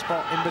 sprint on the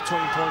spot in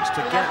between points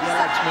to get your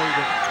legs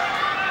moving.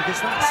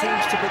 Because that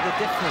seems to be the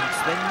difference.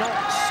 They're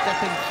not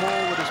stepping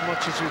forward as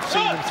much as we've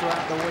seen them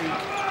throughout the week.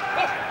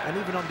 And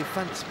even on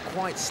defence,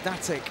 quite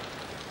static.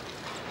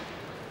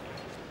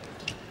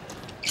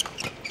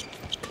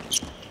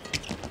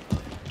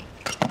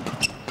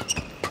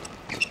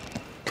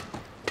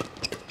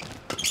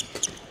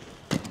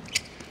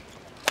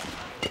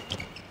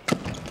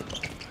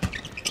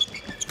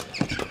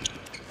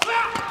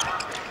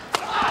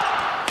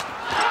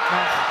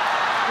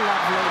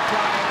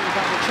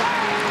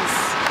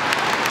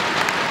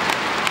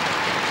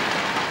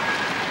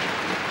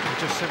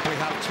 Simply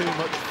have too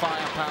much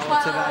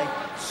firepower today,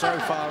 so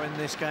far in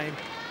this game.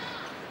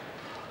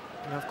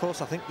 And of course,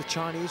 I think the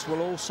Chinese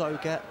will also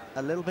get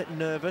a little bit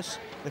nervous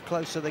the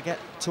closer they get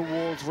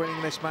towards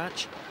winning this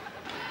match.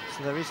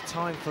 So there is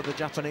time for the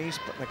Japanese,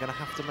 but they're going to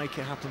have to make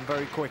it happen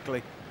very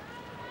quickly.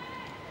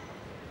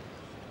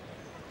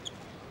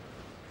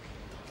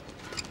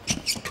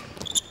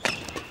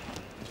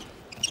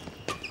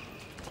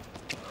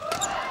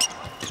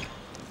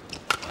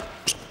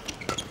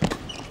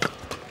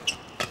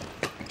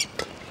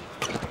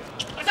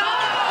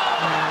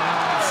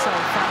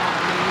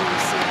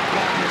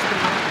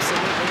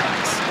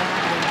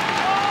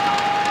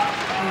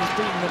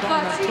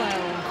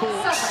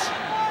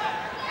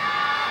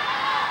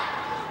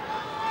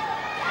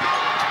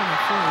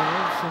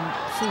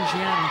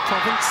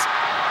 Province.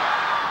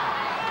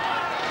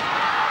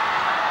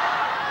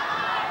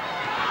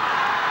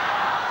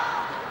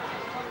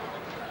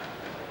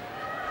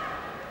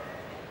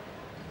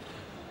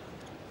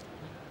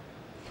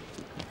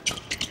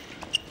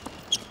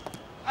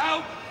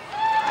 Out.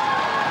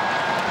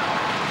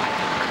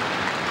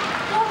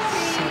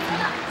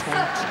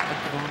 7-point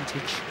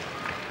advantage.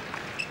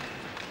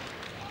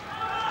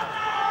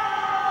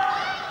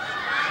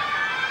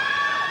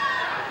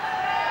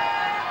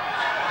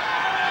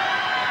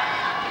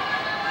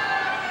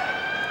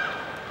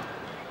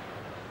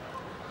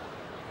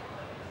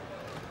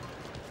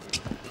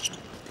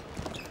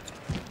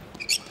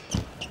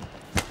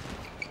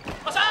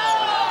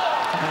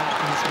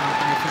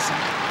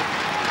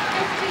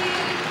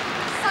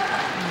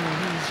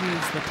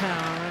 The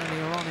power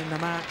earlier on in the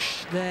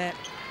match there.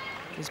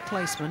 His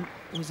placement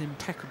was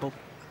impeccable.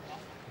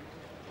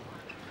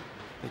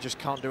 They just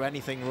can't do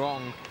anything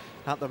wrong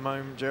at the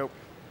moment, Joe.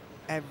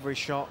 Every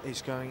shot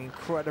is going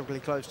incredibly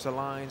close to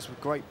lines with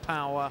great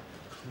power,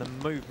 and the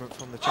movement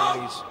from the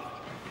Chinese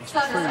is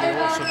truly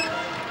awesome.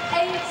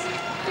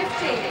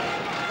 8-15.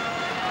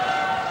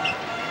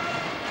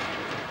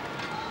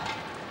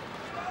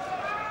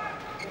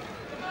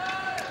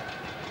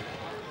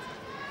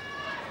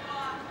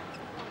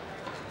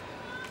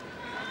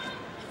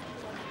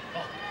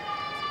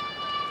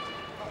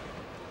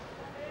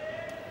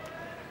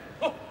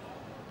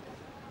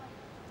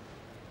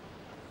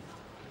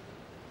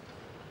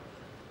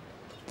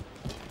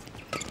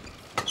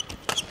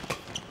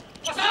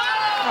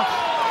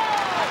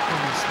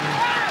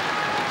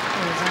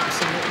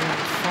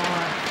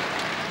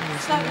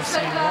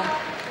 over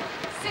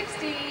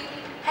 68.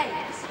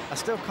 I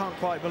still can't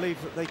quite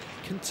believe that they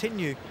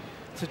continue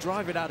to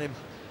drive it at him.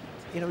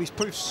 You know, he's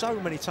proved so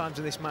many times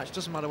in this match,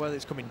 doesn't matter whether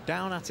it's coming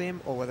down at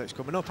him or whether it's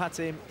coming up at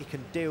him, he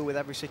can deal with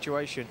every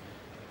situation.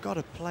 Got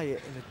to play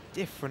it in a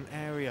different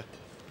area.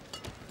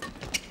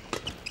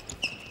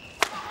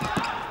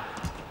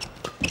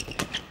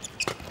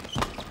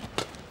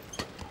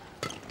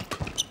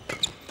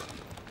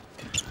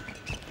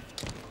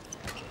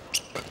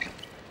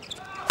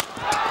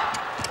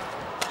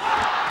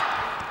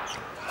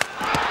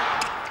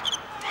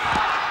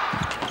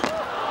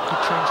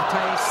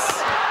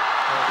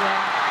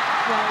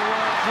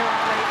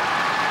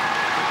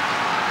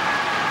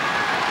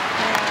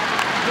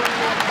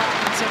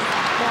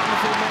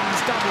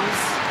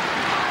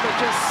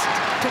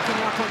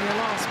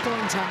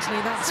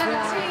 That's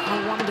why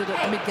I wondered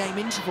at the mid-game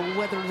interval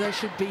whether there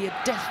should be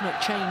a definite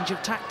change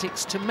of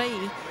tactics. To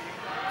me,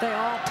 they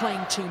are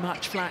playing too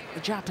much flat, the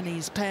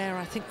Japanese pair.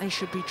 I think they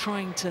should be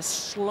trying to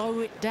slow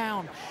it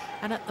down.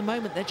 And at the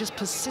moment, they're just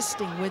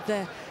persisting with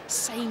their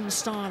same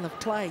style of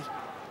play.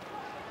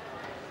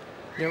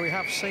 Yeah, we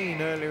have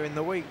seen earlier in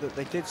the week that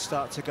they did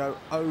start to go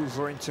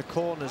over into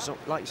corners,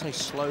 like you say,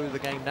 slow the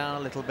game down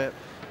a little bit.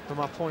 But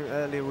my point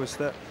earlier was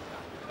that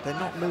they're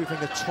not moving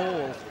at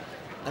all.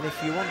 And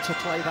if you want to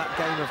play that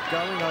game of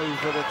going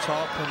over the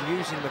top and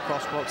using the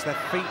cross blocks, their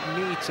feet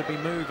need to be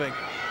moving.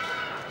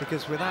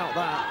 Because without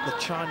that, the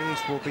Chinese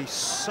will be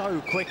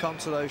so quick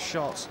onto those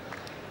shots.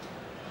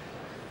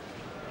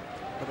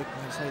 But like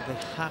I say, they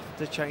have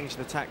to change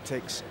the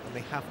tactics and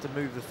they have to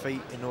move the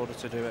feet in order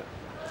to do it.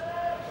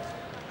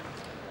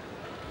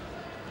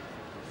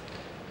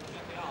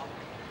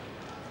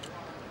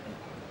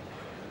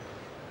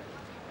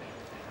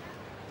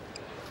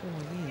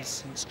 4 years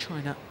since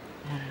China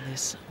won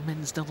this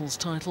men's doubles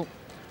title.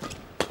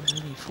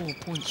 Only 4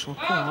 points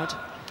required.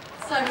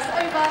 Service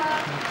over.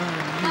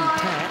 New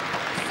pair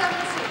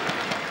 70.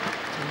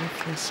 to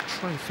lift this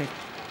trophy.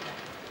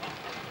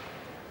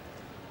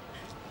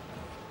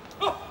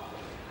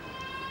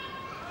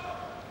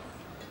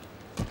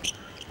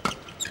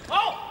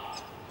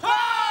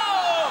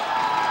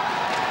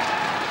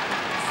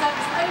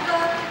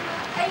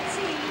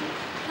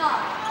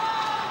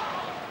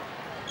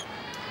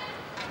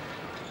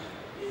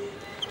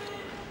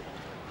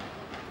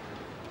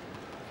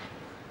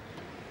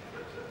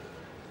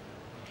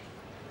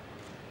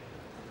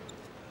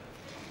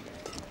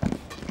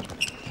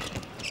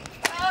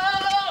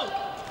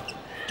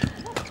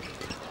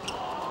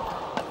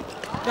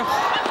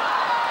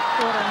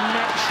 What a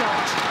net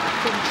shot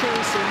from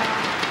Kingson.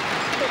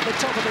 Hit the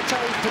top of the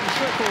tape and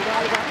trickled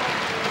over.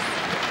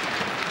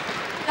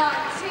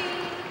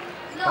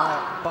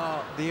 19-9.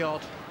 Bar the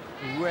odd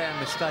rare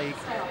mistake,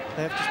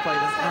 they have just played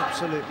an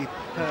absolutely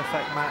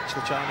perfect match,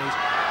 the Chinese.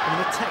 I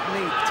mean, the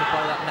technique to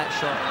play that net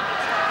shot,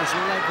 his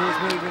leg was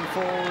moving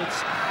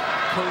forwards,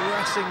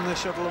 caressing the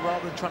shuttle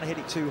rather than trying to hit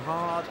it too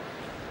hard.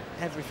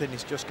 Everything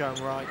is just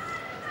going right.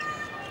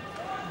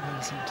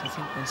 Amazing to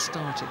think they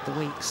started the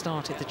week,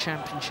 started the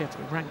championship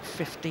ranked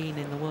 15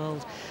 in the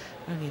world,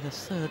 only the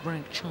 3rd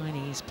ranked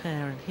Chinese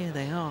pair, and here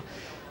they are,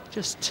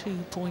 just 2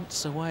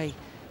 points away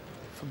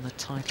from the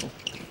title.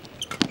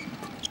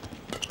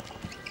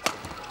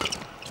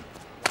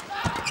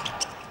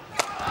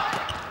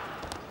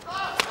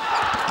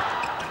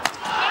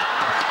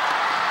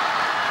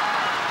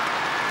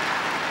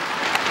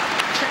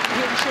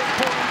 Championship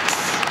points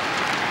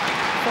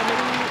from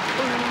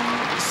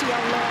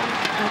Xiaolong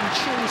and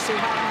Kingson.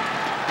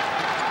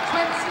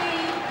 20,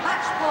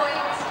 match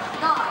point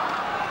 9.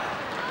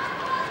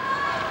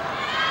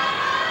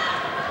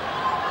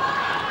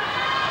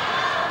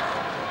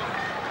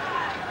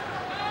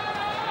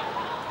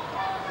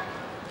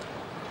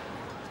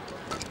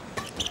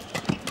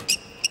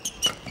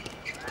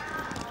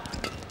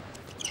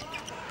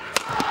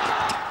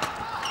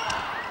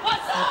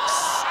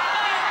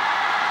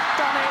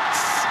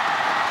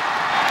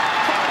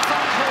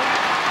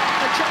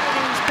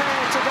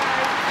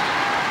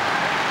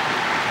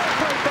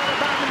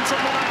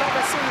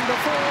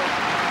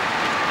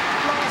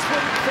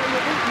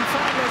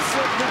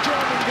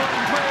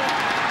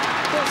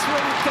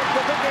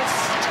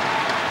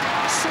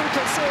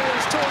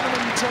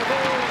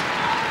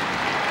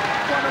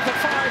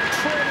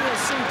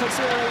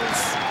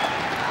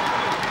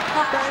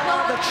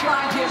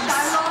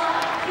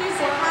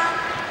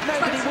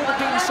 Nobody would have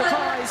been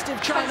surprised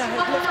if China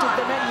had lifted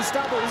the men's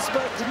doubles,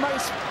 but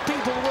most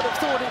people would have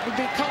thought it would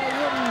be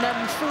QIU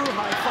and Fu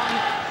Haifeng.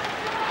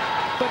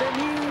 But a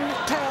new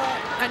pair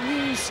and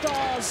new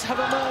stars have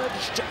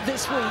emerged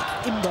this week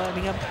in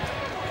Birmingham.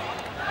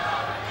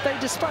 They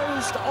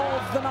disposed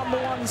of the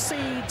 #1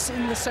 seeds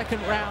in the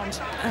 2nd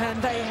round,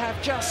 and they have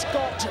just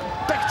got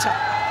better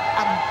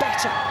and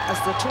better as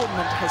the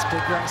tournament has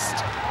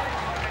progressed.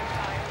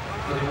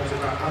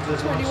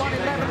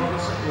 21-11,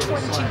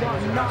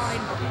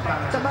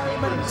 21-9, the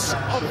moment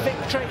of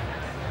victory.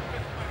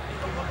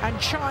 And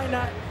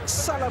China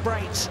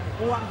celebrate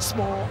once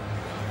more.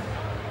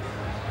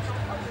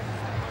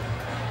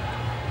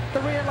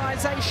 The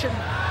realization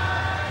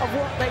of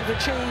what they've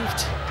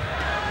achieved.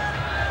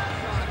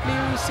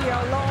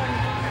 Xiaolong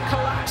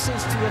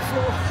collapses to the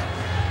floor.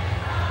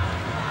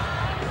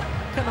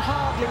 Can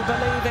hardly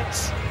believe it.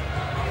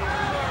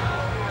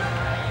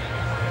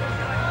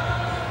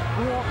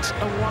 What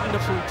a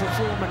wonderful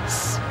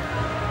performance.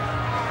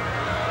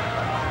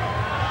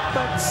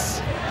 But,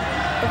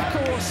 of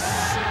course,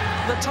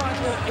 the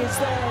title is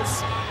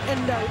theirs.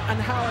 Endo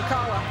and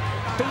HAYAKAWA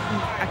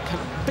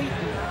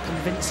beaten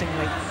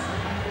convincingly.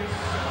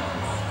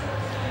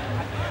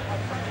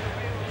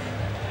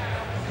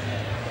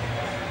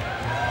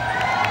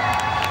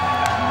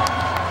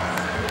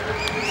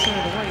 So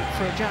the wait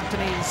for a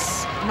Japanese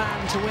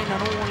man to win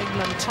an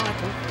All-England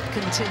title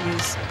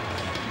continues.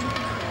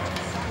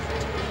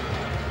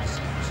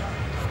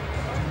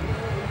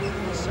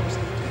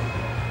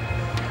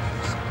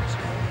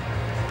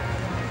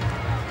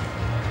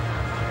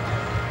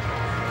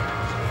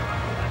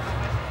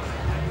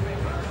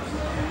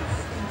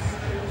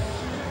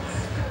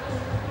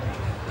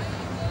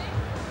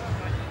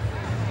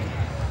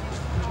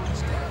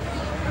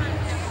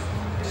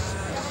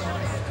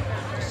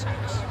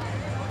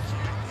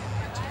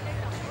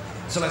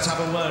 So let's have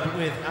a word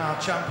with our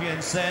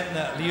champions then,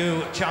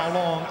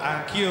 Xiaolong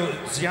and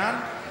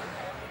Kingson.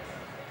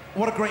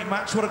 What a great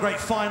match, what a great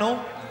final.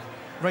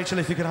 Rachel,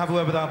 if you could have a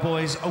word with our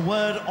boys, a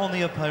word on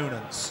the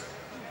opponents.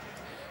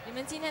 你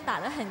们今天打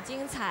得很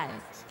精彩，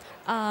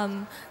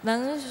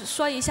能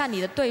说一下你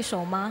的对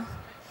手吗？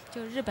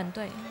就日本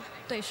队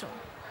对手。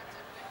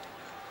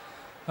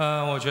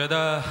我觉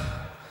得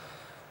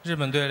日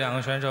本队两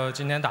个选手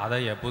今天打得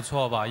也不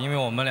错吧，因为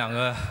我们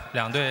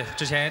两队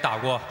之前也打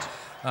过，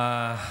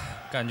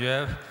感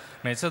觉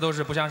每次都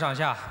是不相上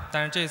下，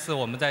但是这次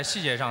我们在细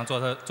节上做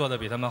得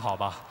比他们好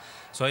吧，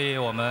所以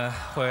我们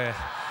会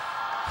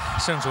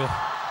胜出。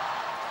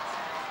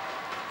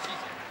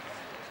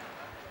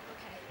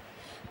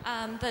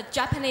The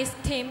Japanese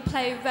team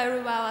played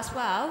very well as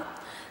well,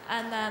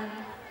 and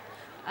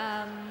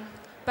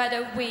but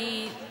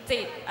we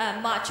did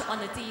much on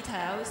the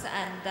details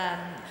and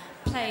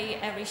play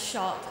every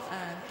shot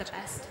the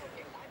best.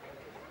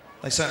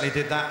 They certainly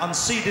did that.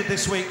 Unseeded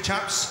this week,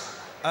 chaps.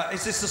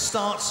 Is this the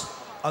start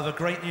of a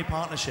great new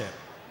partnership?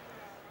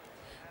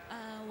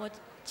 我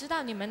知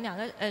道你们两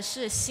个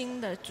是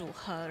新的组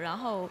合，然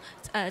后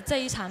这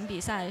一场比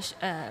赛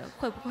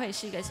会不会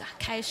是一个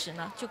开始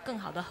呢？就更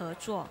好的合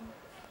作。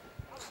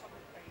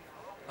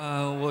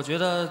我觉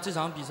得这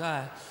场比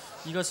赛，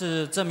一个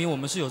是证明我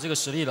们是有这个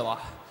实力的吧，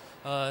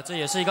这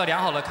也是一个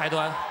良好的开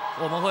端。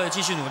我们会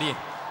继续努力，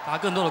拿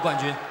更多的冠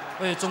军，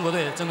为中国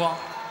队争光。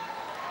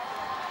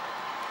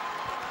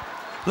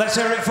Let's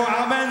hear it for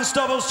our men's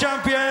doubles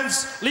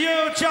champions,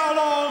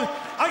 Xiaolong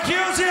and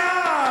Kingson.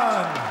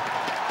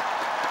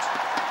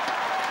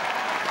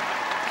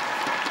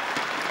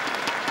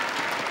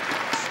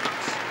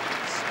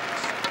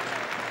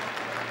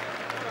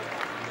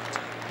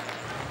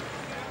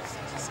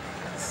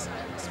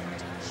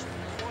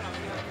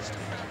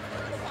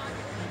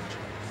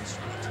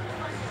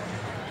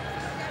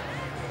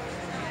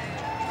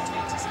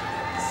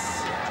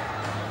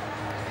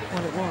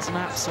 Well, it was an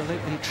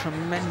absolutely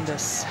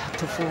tremendous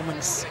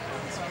performance.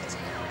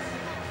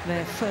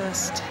 Their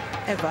first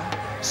ever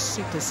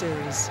Super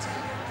Series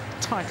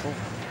title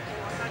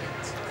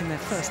in their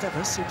first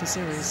ever Super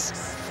Series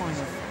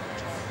final.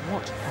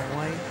 What a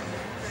way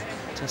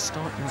to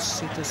start your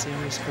Super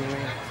Series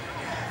career.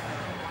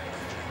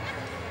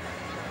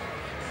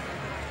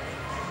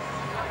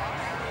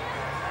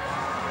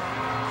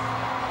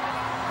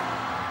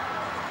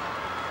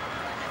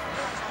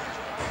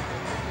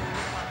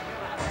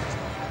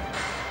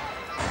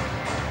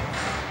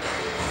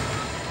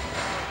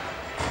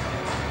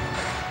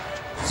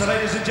 So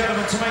ladies and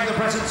gentlemen, to make the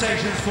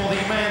presentations for the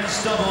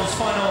men's doubles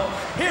final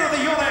here at the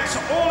YONEX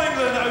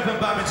All-England Open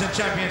Badminton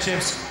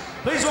Championships,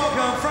 please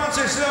welcome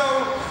Francis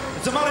Lowe,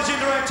 the Managing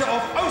Director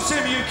of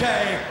OSIM UK,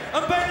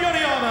 and Ben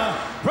Yoneyama,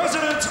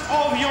 President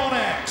of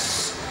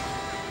YONEX.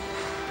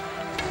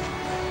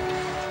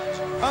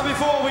 And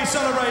before we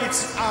celebrate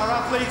our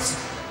athletes,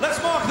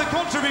 let's mark the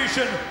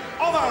contribution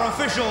of our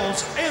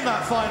officials in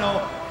that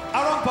final.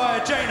 Our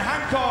umpire, Jane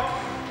Hancock,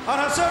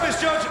 and our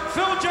service judge,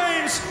 Phil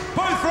James,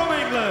 both from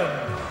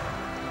England.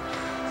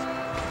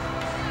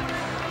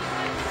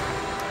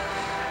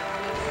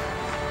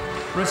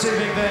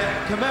 Receiving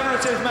their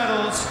commemorative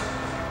medals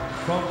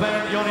from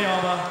Ben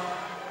Yoneyama.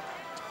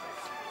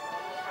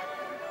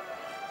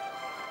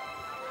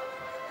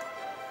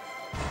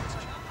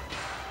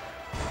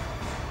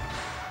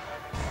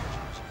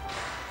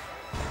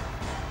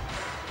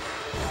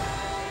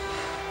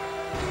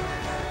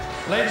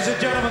 Ladies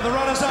and gentlemen, the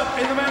runners-up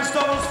in the men's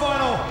doubles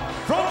final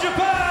from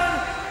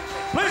Japan,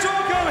 please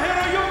welcome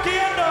Hiroyuki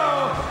and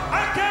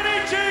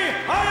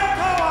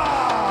HAYAKAWA.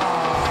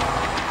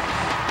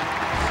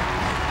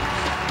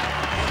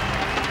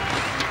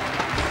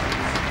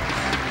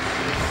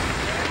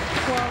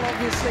 Well,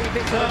 obviously,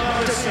 big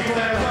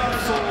disappointment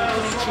for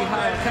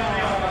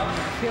HAYAKAWA and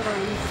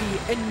Hiroyuki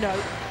Endo.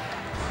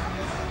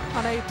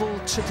 unable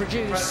to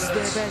produce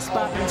their best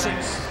badminton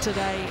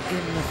today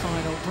in the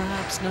final.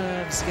 Perhaps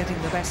nerves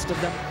getting the best of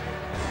them.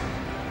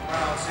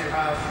 Proud to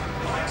have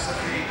YONEX at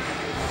the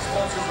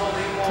sponsors of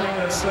the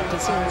Third Super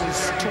Series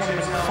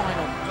tournament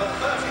final. For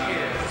 30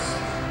 years.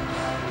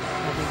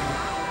 Having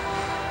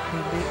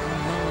been beaten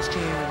last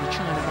year in the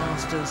China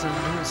Masters and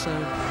also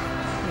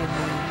in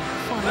the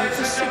final of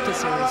the Super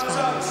Series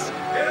finals.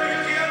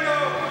 Hiroyuki and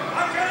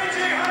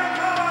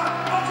HAYAKAWA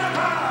of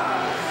Japan.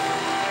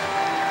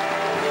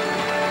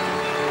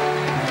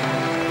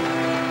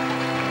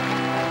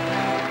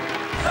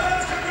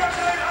 Let's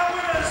congratulate our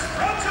winners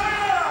from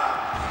China,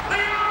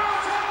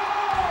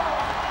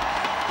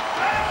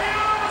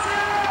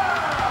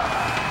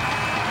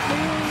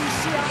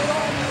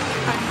 Xiaolong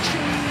and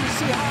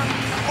Kingson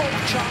of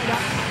China.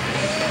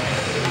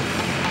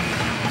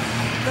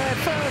 Their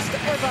first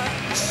ever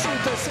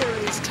Super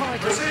Series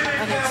title,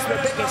 and it's the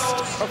biggest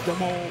of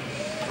them all.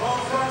 From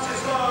Francis.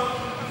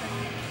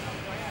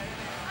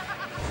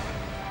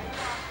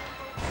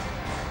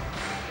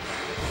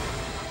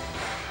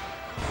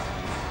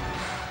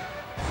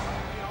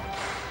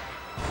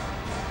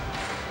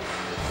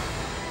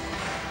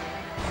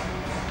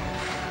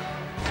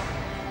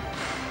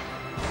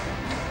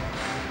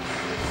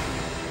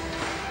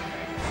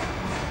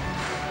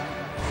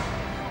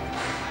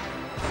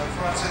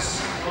 Francis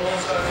will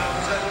also now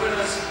present the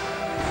winners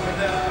with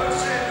their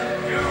Ocean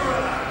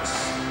Eurolax.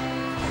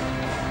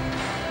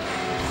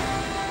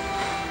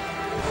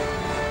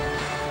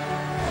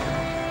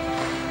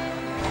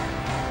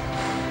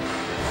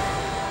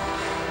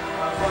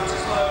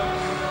 Francis Lowe,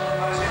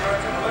 managing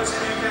director of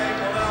Ocean UK,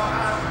 will now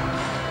have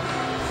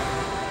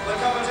the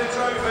coveted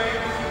trophy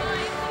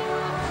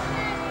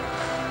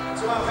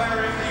to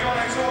unveiling the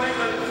YONEX All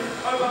England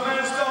Open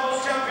Men's Doubles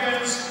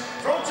champions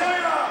from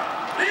China.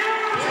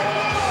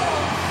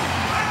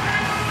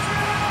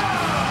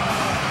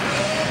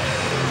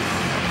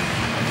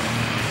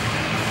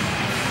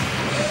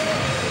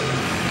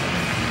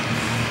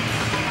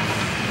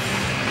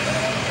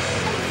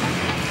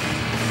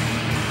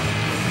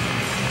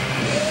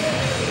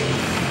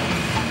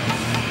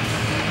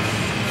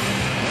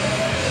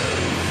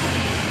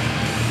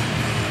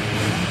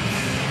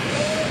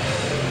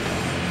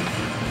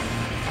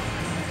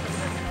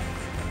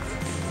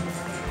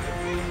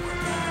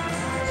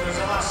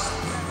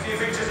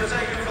 Pictures are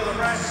taken for the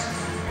press.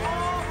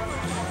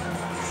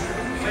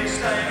 Please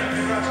stay and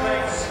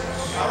congratulate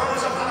our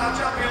runners-up and our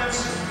champions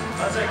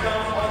as they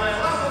come on their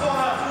lap of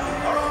honour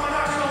around the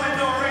National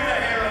Indoor Arena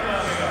here at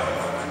Birmingham.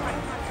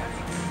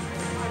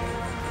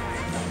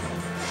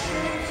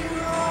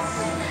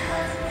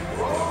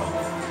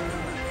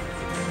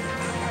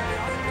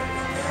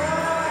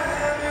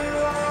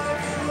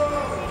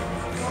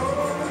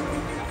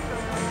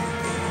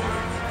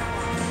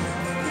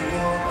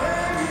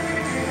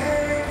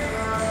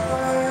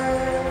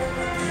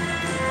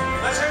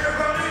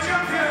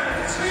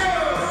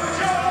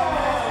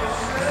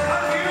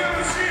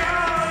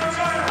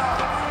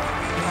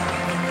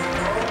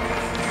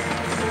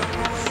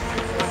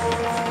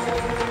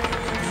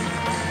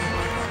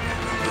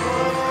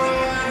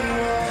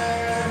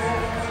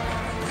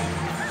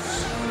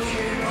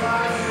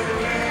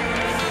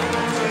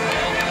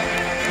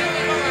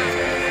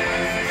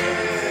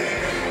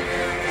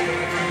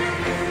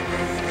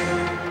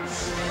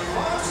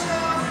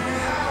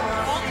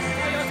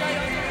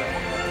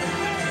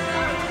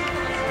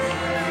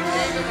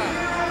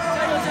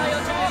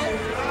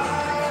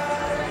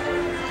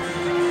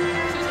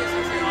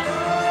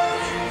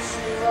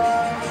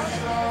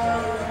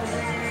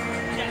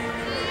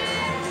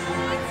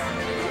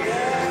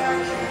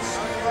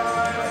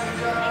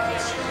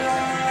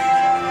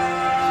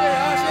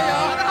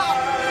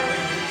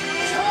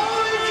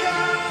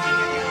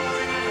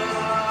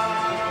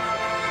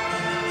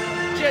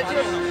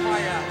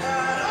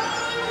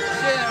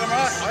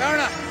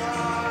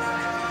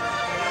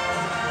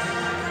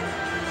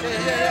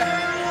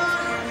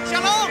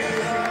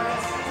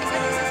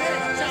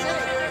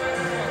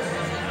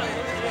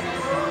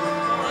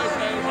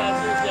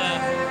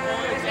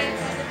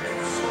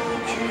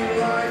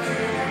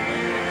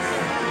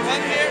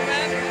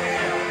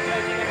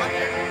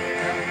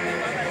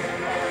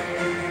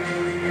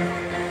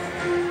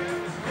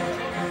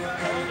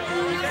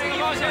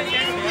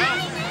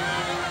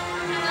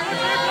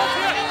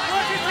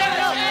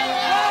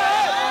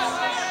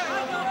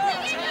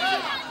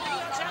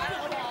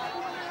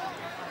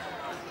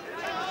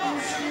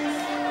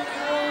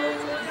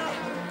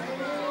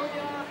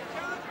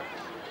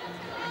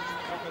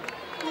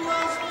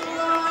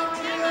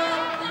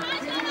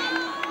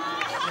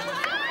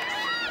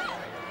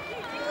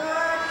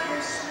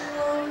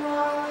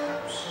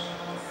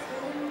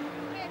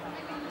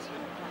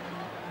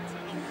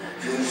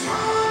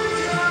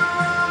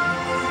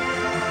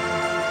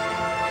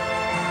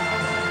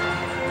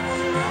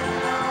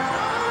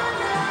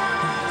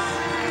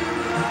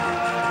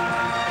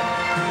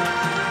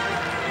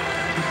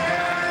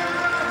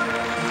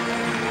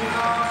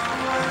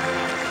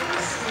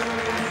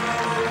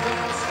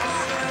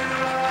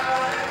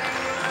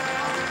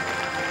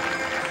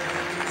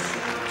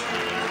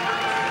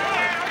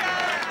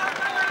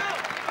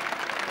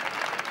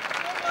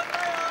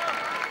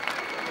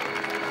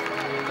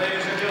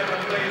 Ladies and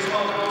gentlemen, please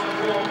welcome on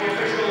the court the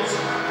official